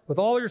heart, with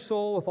all your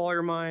soul, with all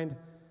your mind.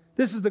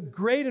 This is the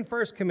great and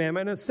first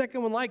commandment, and a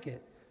second one like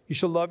it. You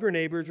shall love your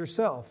neighbor as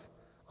yourself.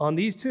 On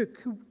these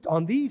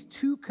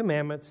two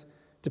commandments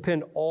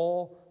depend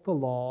all the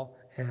law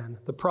and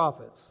the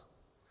prophets.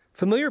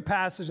 Familiar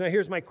passage. Now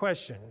here's my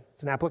question.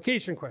 It's an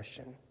application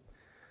question.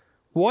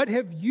 What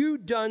have you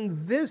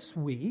done this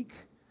week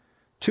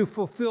to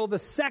fulfill the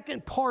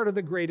second part of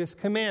the greatest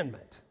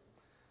commandment?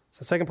 So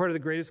the second part of the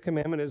greatest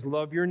commandment is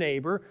love your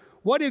neighbor.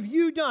 What have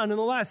you done in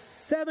the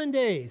last 7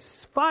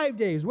 days, 5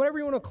 days, whatever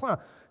you want to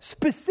call?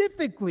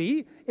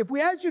 Specifically, if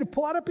we asked you to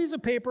pull out a piece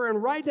of paper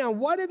and write down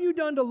what have you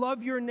done to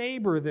love your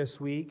neighbor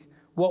this week,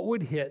 what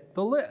would hit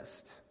the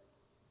list?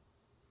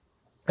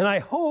 And I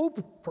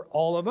hope for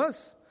all of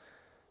us,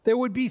 there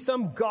would be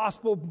some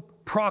gospel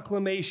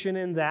proclamation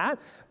in that.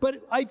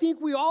 But I think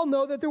we all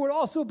know that there would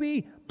also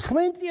be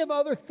plenty of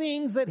other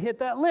things that hit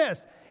that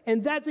list.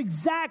 And that's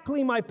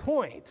exactly my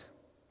point.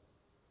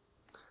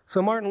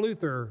 So Martin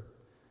Luther,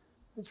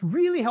 it's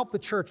really helped the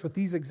church with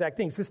these exact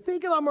things. Because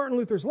think about Martin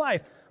Luther's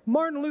life.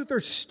 Martin Luther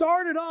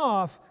started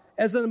off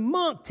as a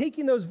monk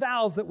taking those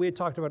vows that we had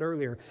talked about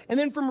earlier. And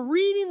then from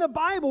reading the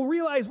Bible,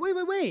 realized,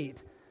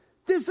 wait.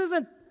 This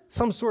isn't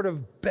some sort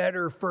of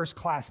better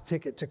first-class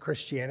ticket to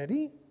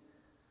Christianity.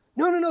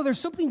 No. There's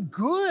something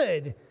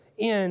good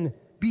in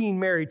being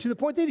married, to the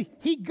point that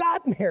he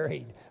got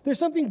married. There's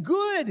something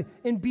good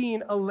in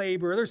being a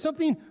laborer. There's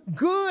something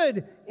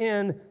good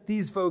in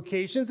these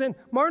vocations. And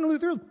Martin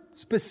Luther,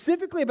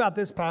 specifically about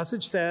this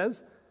passage,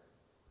 says,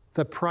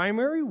 the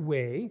primary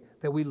way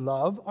that we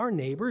love our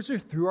neighbors are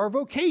through our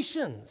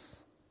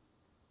vocations.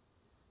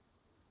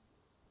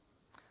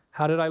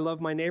 How did I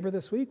love my neighbor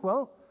this week?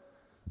 Well,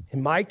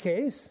 in my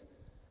case,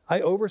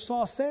 I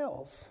oversaw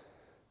sales.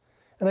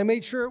 And I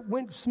made sure it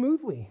went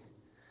smoothly.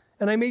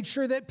 And I made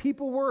sure that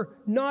people were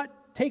not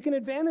taken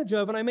advantage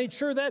of. And I made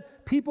sure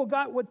that people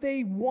got what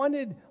they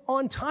wanted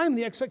on time.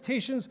 The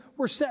expectations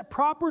were set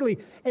properly.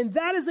 And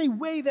that is a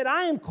way that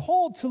I am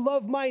called to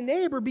love my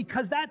neighbor,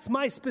 because that's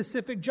my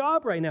specific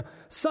job right now.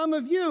 Some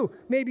of you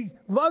maybe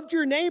loved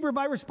your neighbor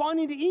by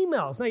responding to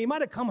emails. Now, you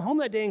might have come home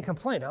that day and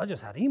complained, I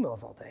just had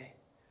emails all day.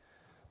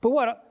 But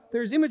what?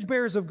 There's image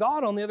bearers of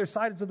God on the other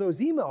side of those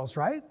emails,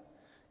 right?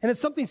 And it's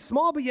something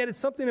small, but yet it's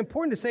something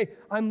important to say,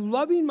 I'm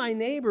loving my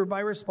neighbor by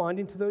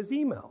responding to those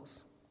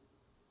emails.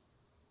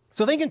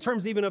 So think in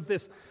terms even of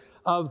this,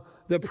 of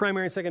the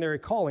primary and secondary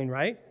calling,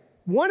 right?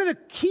 One of the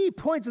key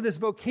points of this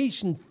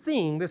vocation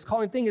thing, this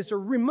calling thing, is to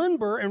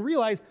remember and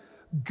realize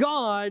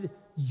God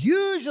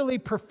usually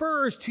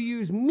prefers to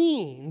use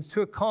means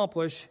to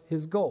accomplish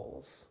his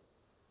goals.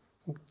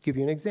 I'll give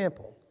you an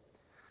example.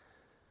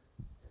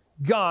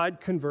 God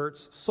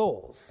converts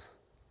souls.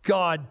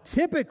 God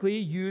typically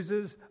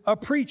uses a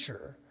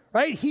preacher,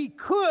 right? He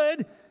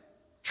could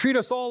treat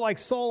us all like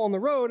Saul on the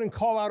road and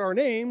call out our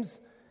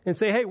names and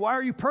say, hey, why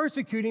are you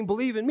persecuting?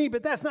 Believe in me.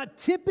 But that's not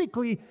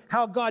typically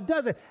how God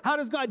does it. How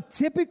does God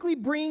typically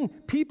bring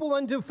people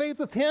unto faith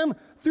with him?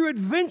 Through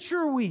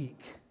Adventure Week,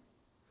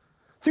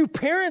 through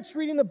parents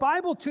reading the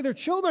Bible to their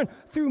children,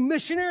 through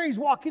missionaries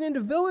walking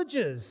into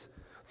villages,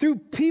 through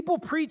people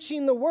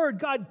preaching the word.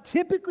 God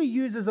typically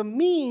uses a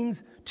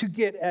means to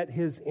get at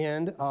his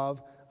end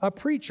of a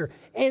preacher.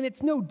 And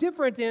it's no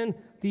different in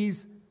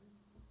these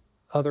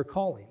other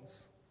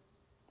callings.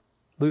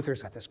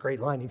 Luther's got this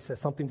great line. He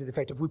says something to the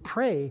effect of, we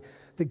pray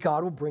that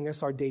God will bring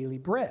us our daily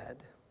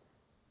bread.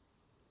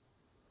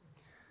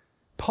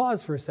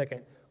 Pause for a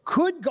second.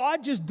 Could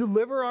God just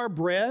deliver our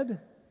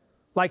bread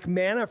like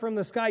manna from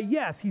the sky?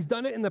 Yes, he's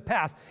done it in the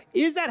past.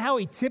 Is that how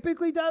he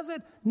typically does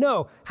it?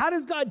 No. How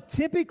does God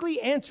typically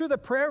answer the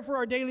prayer for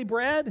our daily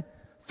bread?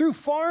 Through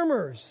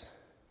farmers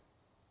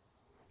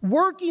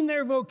working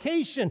their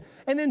vocation,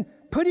 and then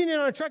putting it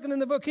on a truck, and then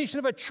the vocation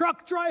of a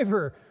truck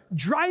driver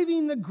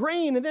driving the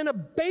grain, and then a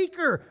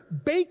baker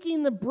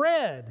baking the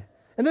bread,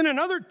 and then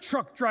another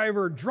truck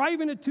driver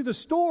driving it to the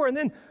store, and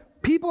then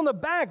people in the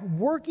back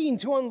working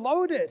to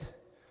unload it,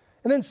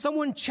 and then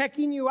someone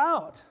checking you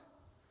out,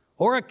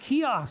 or a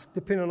kiosk,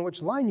 depending on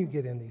which line you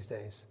get in these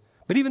days.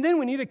 But even then,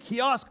 we need a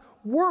kiosk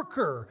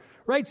worker,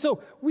 right?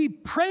 So we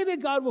pray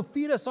that God will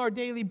feed us our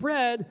daily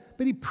bread,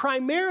 but he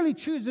primarily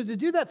chooses to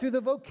do that through the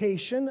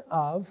vocation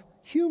of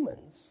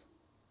humans.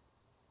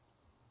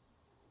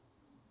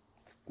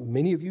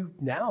 Many of you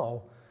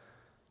now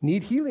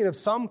need healing of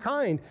some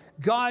kind.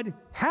 God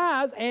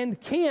has and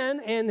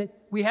can, and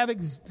we have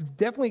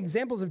definitely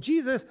examples of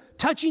Jesus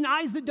touching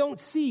eyes that don't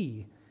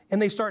see,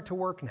 and they start to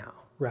work now,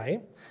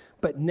 right?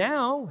 But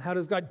now, how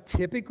does God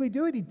typically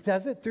do it? He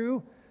does it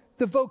through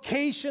the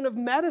vocation of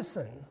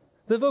medicine,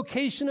 the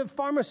vocation of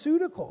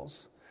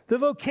pharmaceuticals, the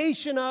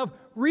vocation of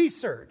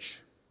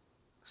research.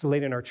 So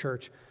late in our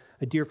church,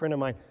 a dear friend of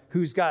mine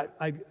who's got,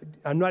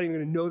 I'm not even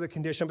going to know the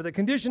condition, but the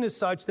condition is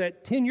such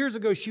that 10 years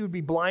ago she would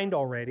be blind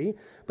already,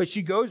 but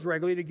she goes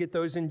regularly to get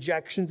those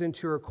injections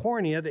into her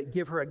cornea that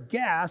give her a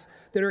gas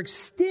that are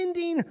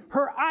extending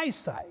her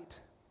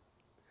eyesight.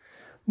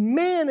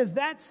 Man, is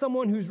that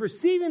someone who's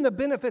receiving the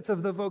benefits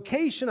of the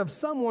vocation of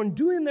someone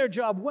doing their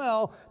job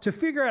well to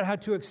figure out how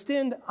to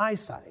extend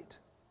eyesight.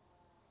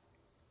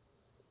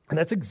 And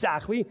that's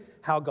exactly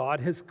how God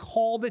has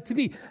called it to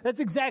be.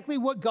 That's exactly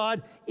what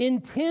God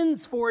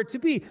intends for it to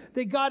be.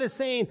 That God is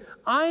saying,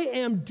 I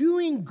am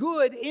doing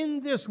good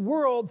in this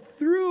world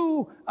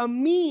through a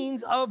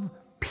means of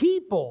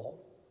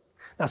people.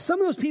 Now, some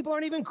of those people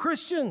aren't even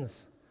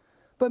Christians.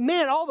 But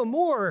man, all the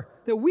more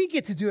that we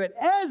get to do it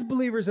as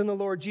believers in the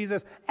Lord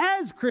Jesus,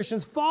 as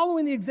Christians,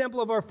 following the example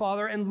of our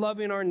Father and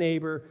loving our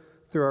neighbor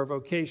through our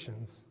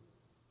vocations.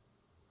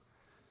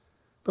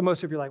 But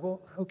most of you are like,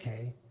 well,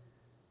 okay.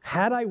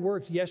 Had I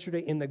worked yesterday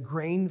in the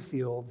grain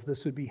fields,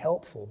 this would be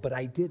helpful, but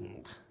I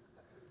didn't.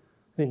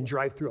 Then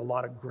drive through a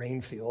lot of grain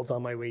fields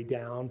on my way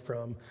down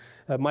from,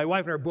 my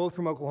wife and I are both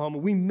from Oklahoma.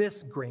 We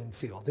miss grain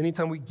fields.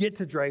 Anytime we get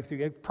to drive through,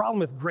 the problem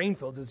with grain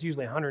fields is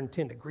usually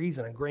 110 degrees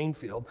in a grain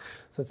field.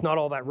 So it's not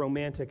all that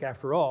romantic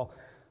after all.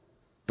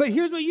 But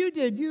here's what you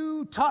did.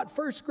 You taught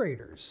first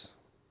graders.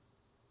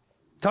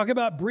 Talk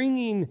about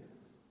bringing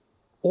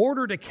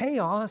order to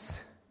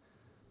chaos.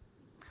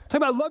 Talk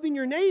about loving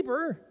your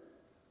neighbor.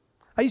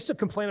 I used to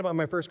complain about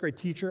my first grade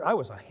teacher. I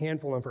was a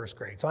handful in first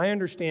grade, so I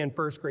understand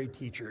first grade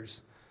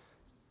teachers.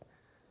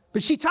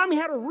 But she taught me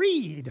how to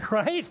read,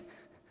 right?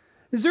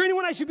 Is there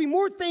anyone I should be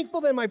more thankful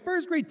than my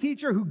first grade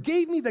teacher who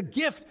gave me the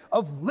gift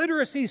of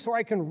literacy so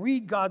I can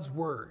read God's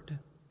word?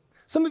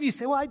 Some of you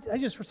say, well, I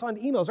just respond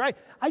to emails, right?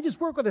 I just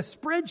work with a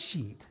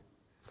spreadsheet.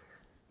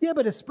 Yeah,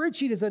 but a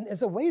spreadsheet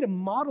is a way to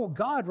model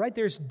God, right?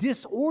 There's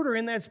disorder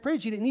in that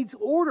spreadsheet. It needs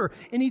order.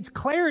 It needs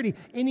clarity.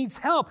 It needs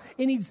help.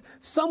 It needs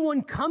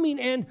someone coming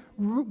and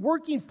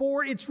working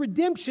for its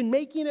redemption,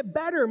 making it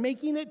better,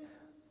 making it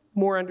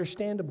more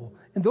understandable.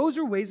 And those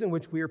are ways in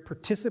which we are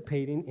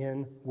participating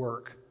in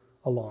work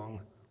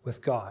along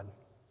with God.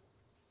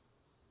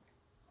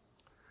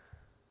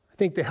 I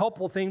think the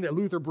helpful thing that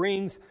Luther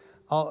brings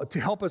to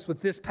help us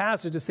with this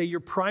passage to say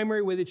your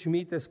primary way that you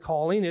meet this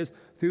calling is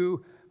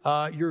through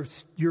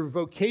your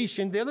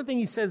vocation. The other thing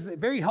he says that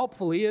very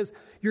helpfully is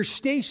your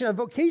station. A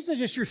vocation is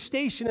just your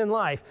station in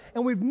life.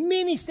 And we have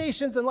many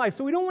stations in life.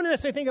 So we don't want to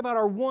necessarily think about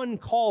our one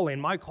calling.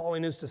 My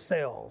calling is to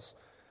sales.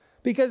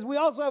 Because we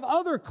also have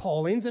other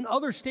callings and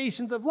other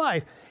stations of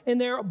life.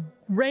 And they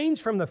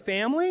range from the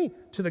family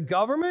to the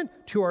government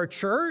to our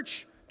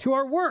church to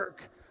our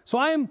work. So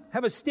I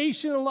have a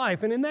station in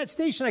life. And in that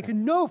station, I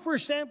can know for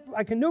sure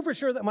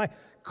that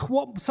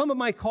some of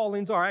my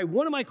callings are.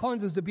 One of my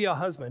callings is to be a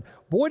husband.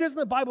 Boy, doesn't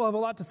the Bible have a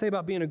lot to say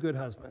about being a good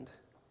husband.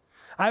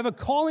 I have a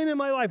calling in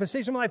my life, a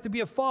station in my life to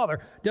be a father.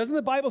 Doesn't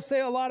the Bible say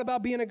a lot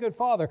about being a good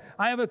father?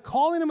 I have a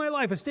calling in my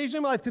life, a station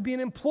in my life to be an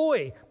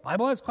employee. The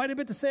Bible has quite a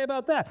bit to say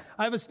about that.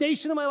 I have a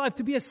station in my life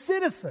to be a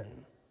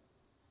citizen.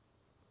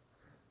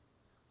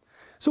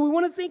 So we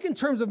want to think in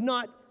terms of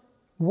not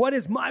what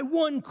is my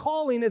one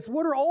calling, it's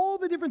what are all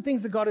the different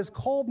things that God has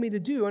called me to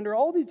do under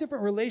all these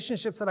different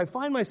relationships that I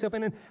find myself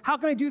in, and how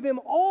can I do them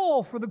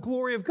all for the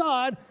glory of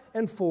God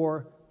and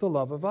for the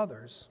love of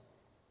others?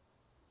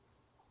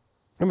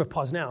 I'm going to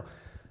pause now.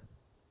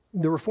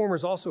 The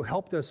Reformers also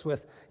helped us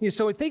with,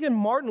 so I think in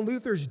Martin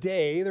Luther's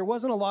day, there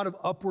wasn't a lot of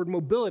upward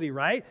mobility,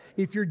 right?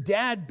 If your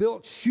dad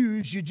built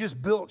shoes, you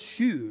just built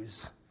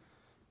shoes.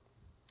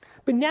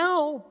 But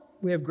now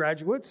we have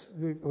graduates.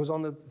 It was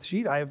on the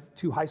sheet. I have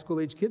 2 high school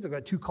age kids. I've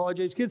got 2 college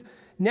age kids.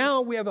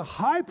 Now we have a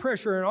high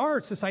pressure in our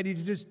society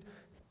to just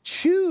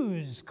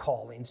choose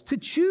callings, to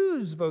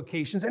choose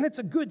vocations. And it's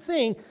a good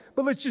thing,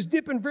 but let's just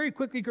dip in very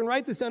quickly. You can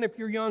write this down if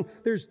you're young.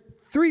 There's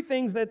 3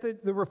 things that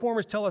the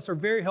Reformers tell us are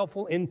very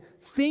helpful in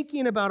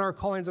thinking about our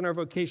callings and our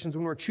vocations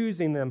when we're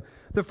choosing them.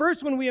 The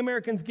first one we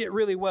Americans get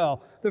really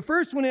well. The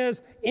first one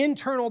is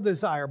internal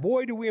desire.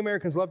 Boy, do we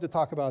Americans love to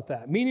talk about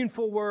that.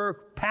 Meaningful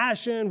work,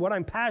 passion, what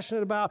I'm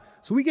passionate about.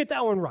 So we get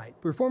that one right.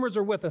 The Reformers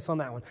are with us on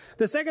that one.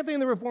 The second thing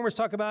the Reformers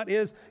talk about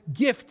is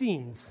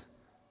giftings,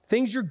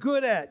 things you're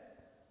good at,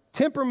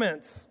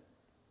 temperaments.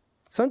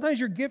 Sometimes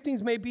your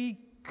giftings may be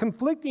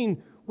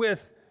conflicting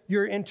with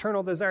your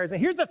internal desires.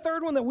 And here's the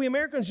third one that we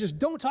Americans just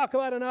don't talk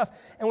about enough,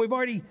 and we've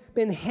already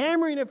been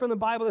hammering it from the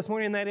Bible this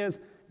morning, and that is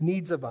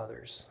needs of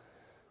others.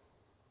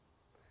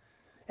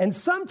 And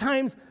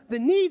sometimes the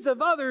needs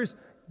of others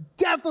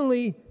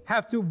definitely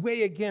have to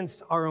weigh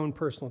against our own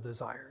personal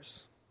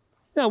desires.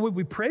 Now, what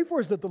we pray for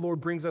is that the Lord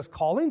brings us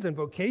callings and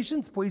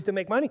vocations, ways to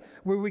make money,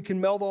 where we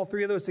can meld all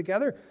 3 of those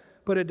together,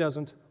 but it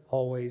doesn't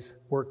always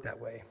work that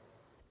way.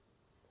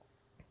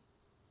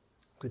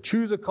 To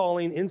choose a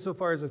calling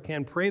insofar as it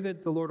can, pray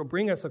that the Lord will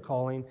bring us a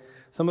calling.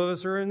 Some of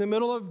us are in the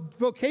middle of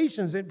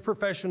vocations and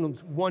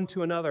professions, one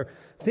to another.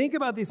 Think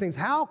about these things.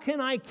 How can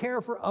I care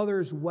for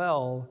others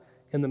well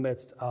in the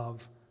midst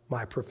of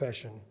my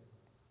profession?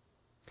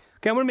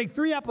 Okay, I'm going to make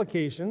 3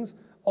 applications,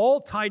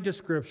 all tied to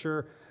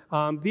Scripture.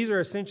 These are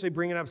essentially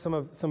bringing up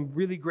some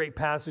really great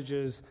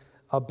passages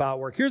about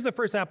work. Here's the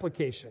first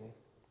application.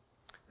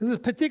 This is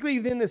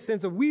particularly in the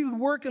sense of we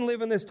work and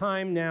live in this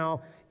time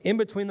now in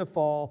between the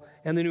fall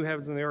and the new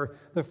heavens and the earth.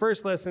 The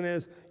first lesson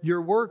is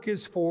your work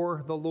is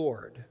for the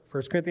Lord.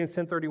 1 Corinthians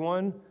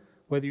 10:31,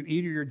 whether you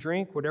eat or you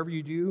drink, whatever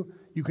you do,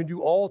 you can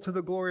do all to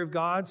the glory of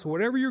God. So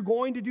whatever you're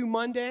going to do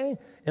Monday,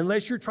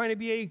 unless you're trying to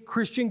be a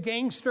Christian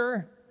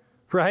gangster,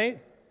 right?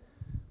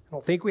 I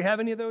don't think we have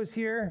any of those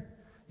here.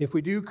 If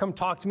we do, come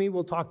talk to me.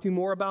 We'll talk to you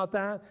more about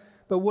that.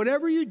 But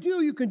whatever you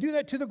do, you can do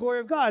that to the glory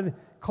of God.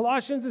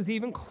 Colossians is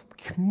even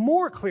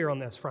more clear on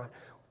this front.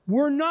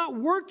 We're not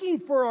working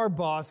for our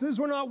bosses.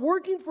 We're not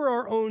working for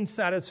our own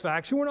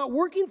satisfaction. We're not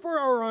working for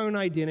our own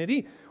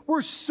identity.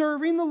 We're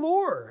serving the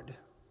Lord.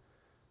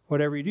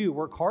 Whatever you do,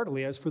 work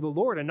heartily as for the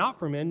Lord and not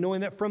for men,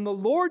 knowing that from the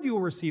Lord you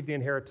will receive the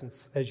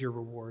inheritance as your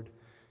reward.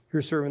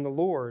 You're serving the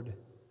Lord,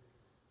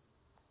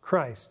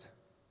 Christ.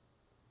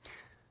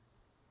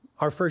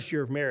 Our first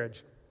year of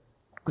marriage,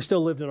 We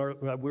still lived in our,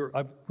 we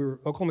were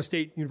Oklahoma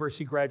State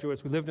University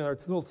graduates. We lived in our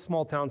little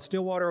small town,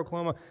 Stillwater,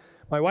 Oklahoma.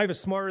 My wife is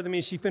smarter than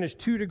me. She finished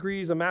 2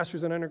 degrees, a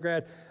master's in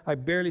undergrad. I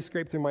barely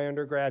scraped through my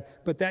undergrad.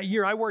 But that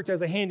year I worked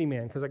as a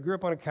handyman because I grew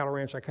up on a cattle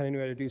ranch. I kind of knew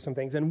how to do some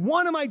things. And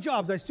one of my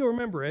jobs, I still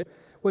remember it,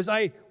 was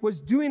I was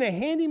doing a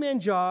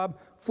handyman job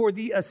for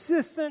the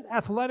assistant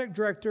athletic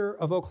director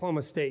of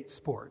Oklahoma State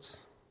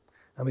sports.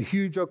 I'm a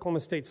huge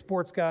Oklahoma State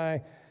sports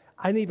guy.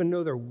 I didn't even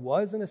know there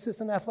was an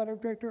assistant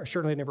athletic director. I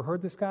certainly had never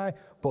heard this guy,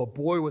 but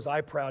boy, was I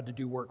proud to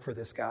do work for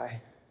this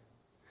guy.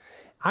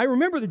 I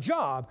remember the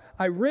job.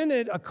 I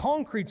rented a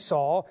concrete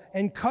saw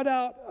and cut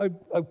out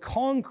a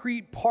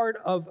concrete part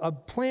of a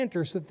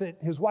planter so that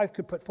his wife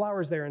could put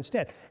flowers there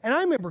instead. And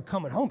I remember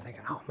coming home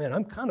thinking, oh man,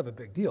 I'm kind of a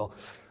big deal.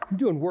 I'm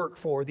doing work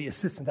for the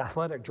assistant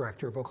athletic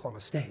director of Oklahoma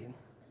State.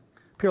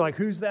 People are like,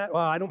 who's that?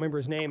 Well, I don't remember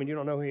his name and you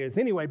don't know who he is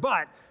anyway,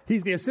 but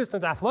he's the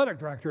assistant athletic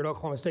director at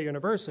Oklahoma State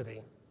University.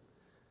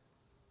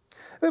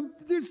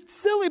 It's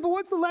silly, but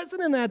what's the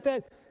lesson in that?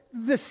 That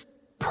this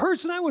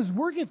person I was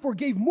working for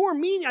gave more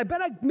meaning. I bet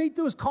I made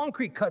those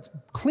concrete cuts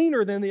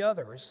cleaner than the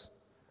others,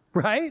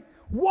 right?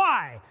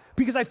 Why?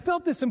 Because I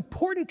felt this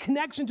important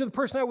connection to the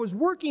person I was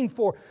working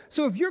for.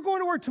 So if you're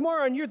going to work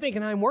tomorrow and you're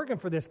thinking, I'm working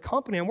for this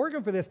company, I'm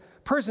working for this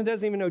person who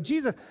doesn't even know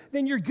Jesus,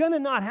 then you're going to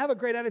not have a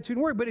great attitude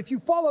in work. But if you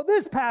follow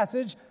this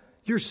passage,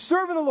 you're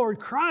serving the Lord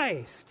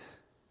Christ.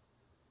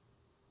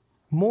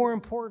 More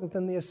important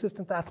than the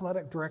assistant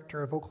athletic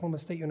director of Oklahoma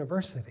State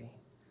University.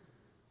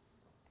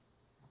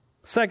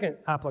 Second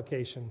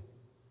application.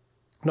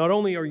 Not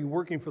only are you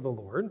working for the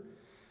Lord,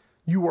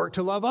 you work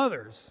to love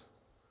others.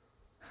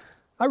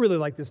 I really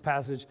like this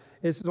passage.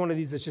 This is one of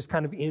these that's just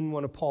kind of in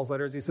one of Paul's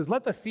letters. He says,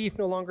 let the thief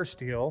no longer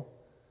steal.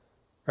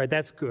 Right,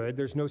 that's good.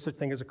 There's no such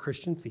thing as a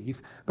Christian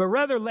thief. But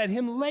rather let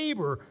him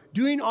labor,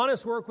 doing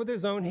honest work with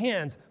his own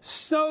hands.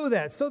 So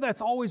that's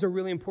always a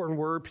really important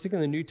word,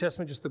 particularly in the New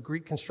Testament, just the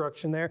Greek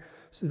construction there.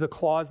 So the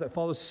clause that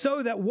follows.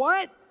 So that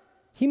what?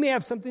 He may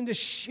have something to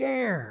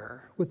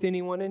share with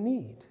anyone in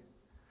need.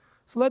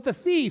 So let the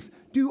thief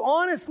do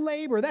honest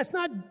labor. That's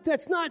not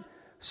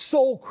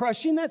soul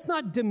crushing. That's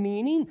not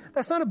demeaning.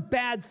 That's not a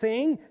bad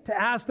thing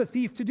to ask the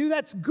thief to do.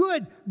 That's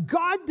good.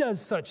 God does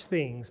such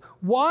things.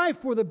 Why?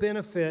 For the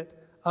benefit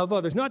of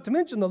others. Not to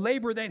mention the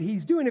labor that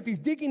he's doing. If he's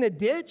digging a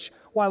ditch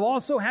while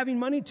also having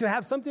money to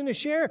have something to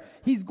share,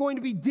 he's going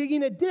to be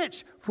digging a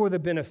ditch for the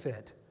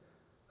benefit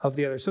of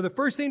the others. So the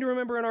first thing to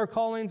remember in our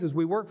callings is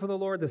we work for the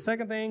Lord. The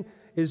second thing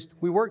is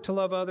we work to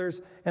love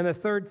others. And the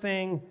third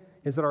thing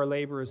is that our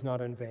labor is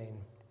not in vain.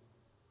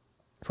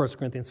 1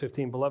 Corinthians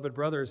 15, beloved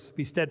brothers,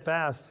 be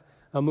steadfast,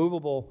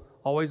 immovable,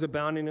 always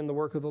abounding in the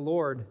work of the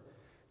Lord,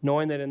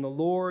 knowing that in the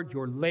Lord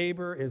your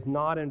labor is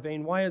not in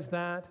vain. Why is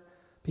that?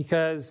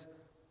 Because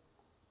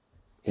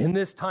in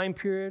this time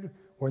period,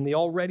 we're in the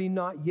already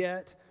not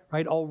yet,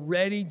 right?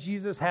 Already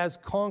Jesus has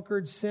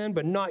conquered sin,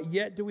 but not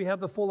yet do we have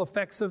the full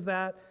effects of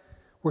that.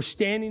 We're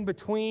standing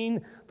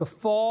between the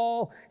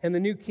fall and the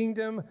new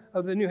kingdom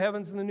of the new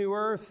heavens and the new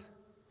earth.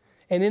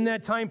 And in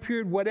that time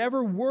period,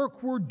 whatever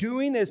work we're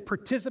doing is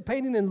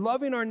participating in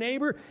loving our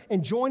neighbor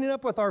and joining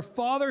up with our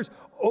Father's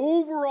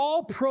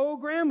overall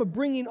program of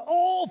bringing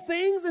all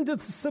things into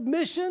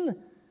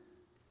submission.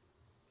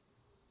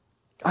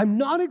 I'm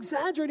not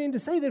exaggerating to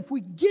say that if we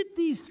get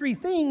these three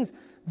things,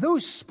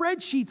 those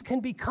spreadsheets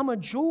can become a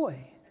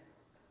joy.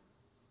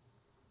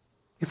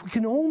 If we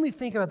can only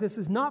think about this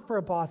is not for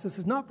a boss, this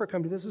is not for a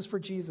company, this is for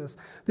Jesus.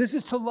 This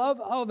is to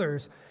love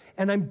others.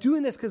 And I'm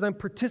doing this because I'm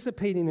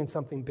participating in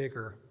something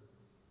bigger.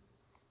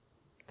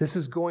 This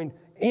is going,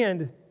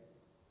 and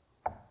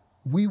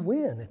we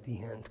win at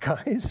the end,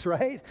 guys,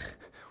 right?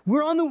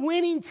 We're on the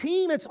winning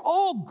team. It's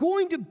all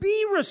going to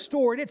be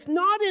restored. It's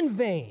not in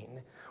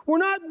vain. We're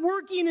not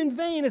working in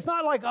vain. It's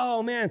not like,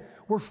 oh man,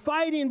 we're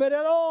fighting, but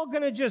it's all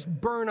going to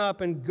just burn up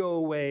and go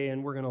away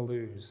and we're going to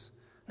lose.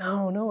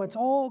 No, it's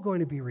all going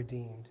to be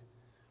redeemed.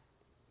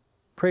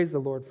 Praise the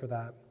Lord for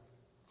that.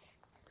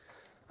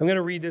 I'm going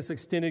to read this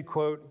extended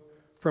quote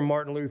from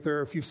Martin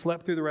Luther. If you've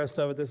slept through the rest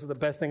of it, this is the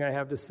best thing I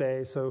have to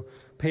say, so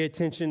pay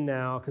attention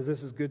now because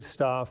this is good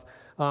stuff.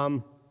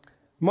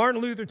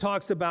 Martin Luther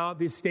talks about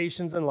these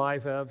stations in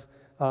life of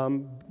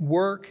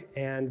work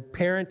and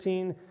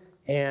parenting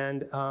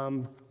and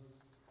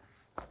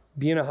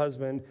being a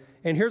husband.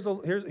 And here's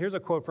a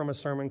quote from a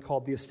sermon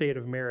called The Estate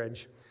of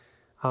Marriage.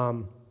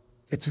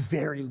 It's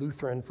very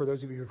Lutheran for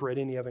those of you who've read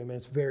any of them, and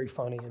it's very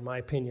funny in my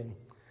opinion.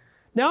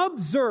 Now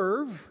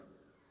observe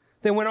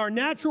that when our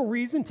natural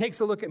reason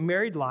takes a look at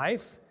married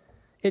life,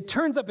 it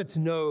turns up its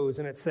nose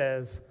and it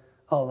says,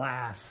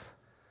 alas,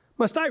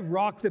 must I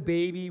rock the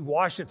baby,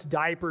 wash its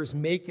diapers,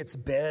 make its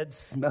bed,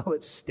 smell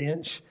its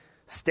stench,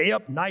 stay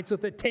up nights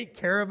with it, take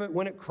care of it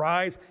when it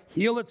cries,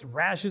 heal its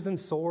rashes and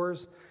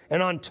sores,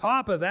 and on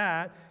top of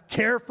that,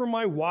 care for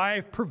my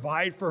wife,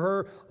 provide for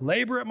her,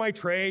 labor at my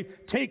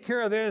trade, take care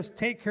of this,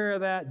 take care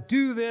of that,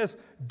 do this,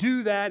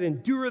 do that,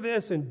 endure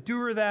this,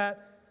 endure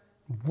that,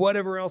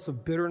 whatever else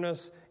of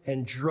bitterness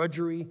and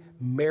drudgery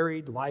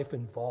married life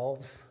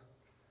involves.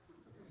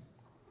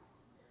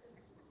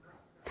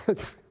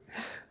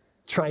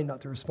 Trying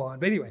not to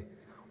respond. But anyway,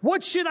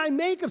 What should I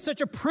make of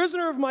such a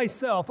prisoner of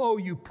myself? Oh,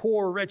 you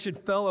poor, wretched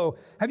fellow,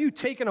 have you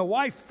taken a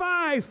wife?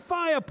 Fie,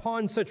 fie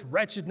upon such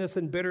wretchedness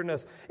and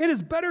bitterness. It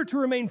is better to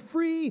remain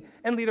free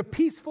and lead a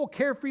peaceful,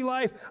 carefree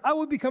life. I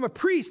will become a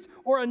priest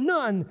or a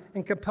nun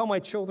and compel my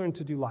children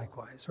to do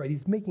likewise, right?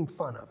 He's making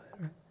fun of it.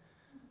 Right?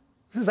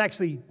 This is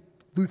actually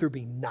Luther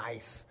being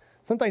nice.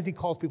 Sometimes he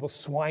calls people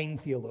swine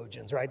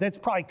theologians, right? That's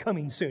probably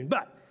coming soon.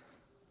 But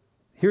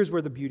here's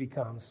where the beauty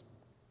comes.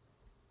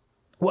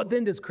 What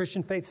then does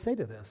Christian faith say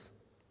to this?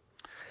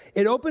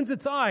 It opens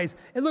its eyes.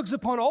 It looks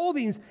upon all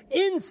these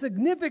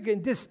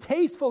insignificant,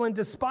 distasteful, and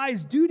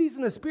despised duties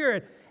in the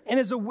Spirit and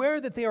is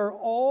aware that they are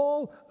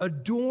all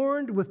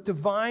adorned with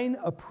divine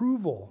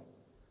approval,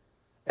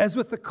 as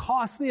with the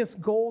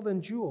costliest gold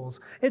and jewels.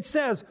 It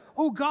says,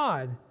 "O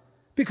God,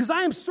 because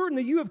I am certain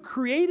that you have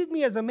created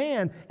me as a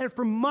man, and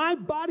from my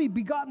body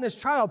begotten this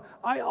child,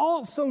 I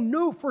also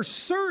know for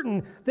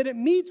certain that it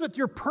meets with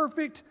your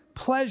perfect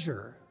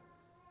pleasure."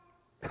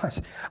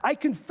 Gosh, I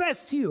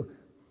confess to you,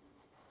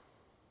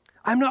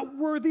 I'm not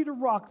worthy to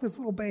rock this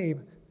little babe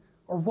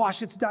or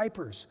wash its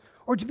diapers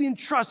or to be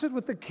entrusted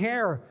with the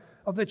care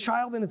of the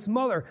child and its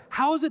mother.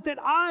 How is it that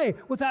I,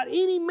 without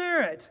any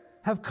merit,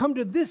 have come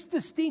to this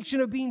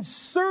distinction of being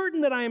certain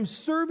that I am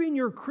serving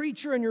your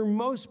creature in your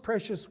most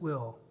precious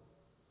will?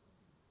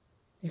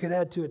 You could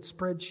add to it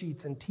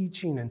spreadsheets and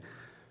teaching and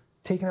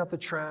taking out the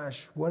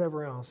trash,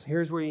 whatever else.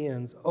 Here's where he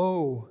ends.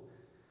 Oh,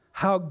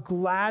 how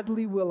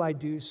gladly will I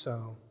do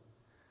so.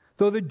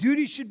 Though the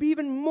duty should be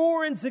even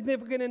more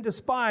insignificant and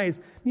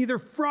despised, neither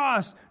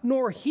frost,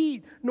 nor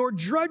heat, nor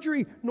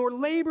drudgery, nor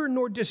labor,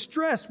 nor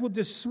distress will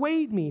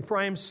dissuade me, for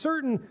I am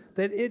certain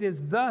that it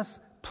is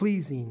thus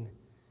pleasing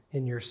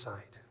in your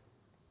sight.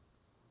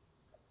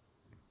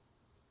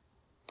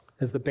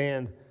 As the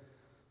band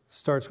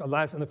starts,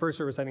 in the first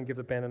service, I didn't give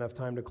the band enough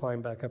time to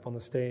climb back up on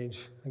the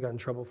stage. I got in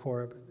trouble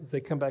for it. But as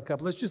they come back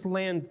up, let's just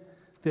land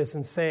this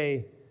and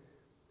say,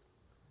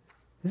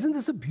 isn't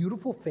this a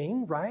beautiful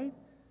thing, right?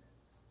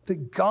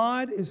 That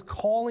God is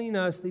calling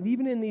us, that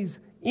even in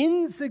these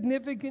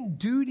insignificant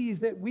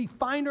duties that we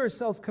find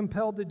ourselves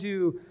compelled to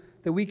do,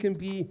 that we can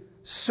be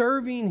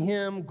serving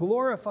Him,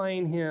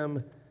 glorifying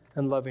Him,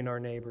 and loving our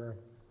neighbor.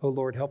 Oh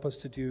Lord, help us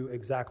to do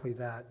exactly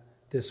that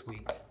this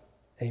week.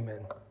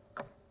 Amen.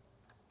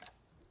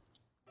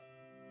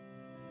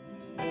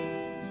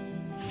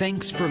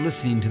 Thanks for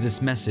listening to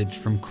this message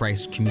from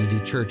Christ Community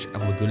Church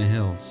of Laguna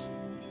Hills.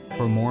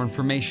 For more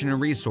information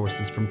and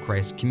resources from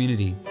Christ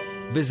Community,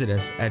 visit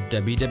us at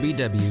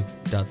www.ccclh.org.